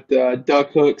got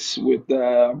duck hooks with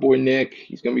our boy Nick.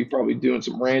 He's going to be probably doing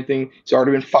some ranting. He's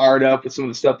already been fired up with some of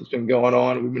the stuff that's been going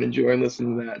on. We've been enjoying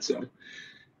listening to that. So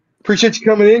appreciate you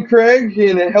coming in, Craig,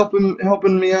 and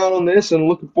helping me out on this. And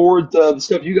looking forward to the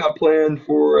stuff you got planned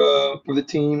for the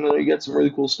team. You got some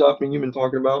really cool stuff, and you've been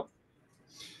talking about.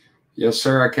 Yes,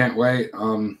 sir. I can't wait.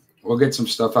 We'll get some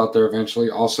stuff out there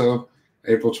eventually. Also,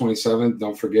 April 27th,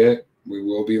 don't forget, we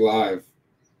will be live.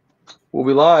 We'll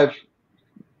be live.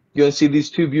 You're going to see these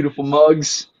two beautiful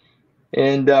mugs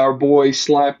and our boy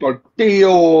Slap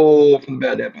Deal from the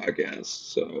Bad Dad Podcast.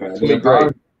 So it's going to be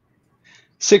great.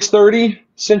 6:30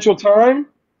 Central Time.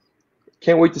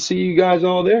 Can't wait to see you guys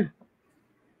all there.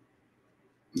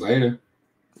 Later.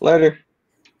 Later.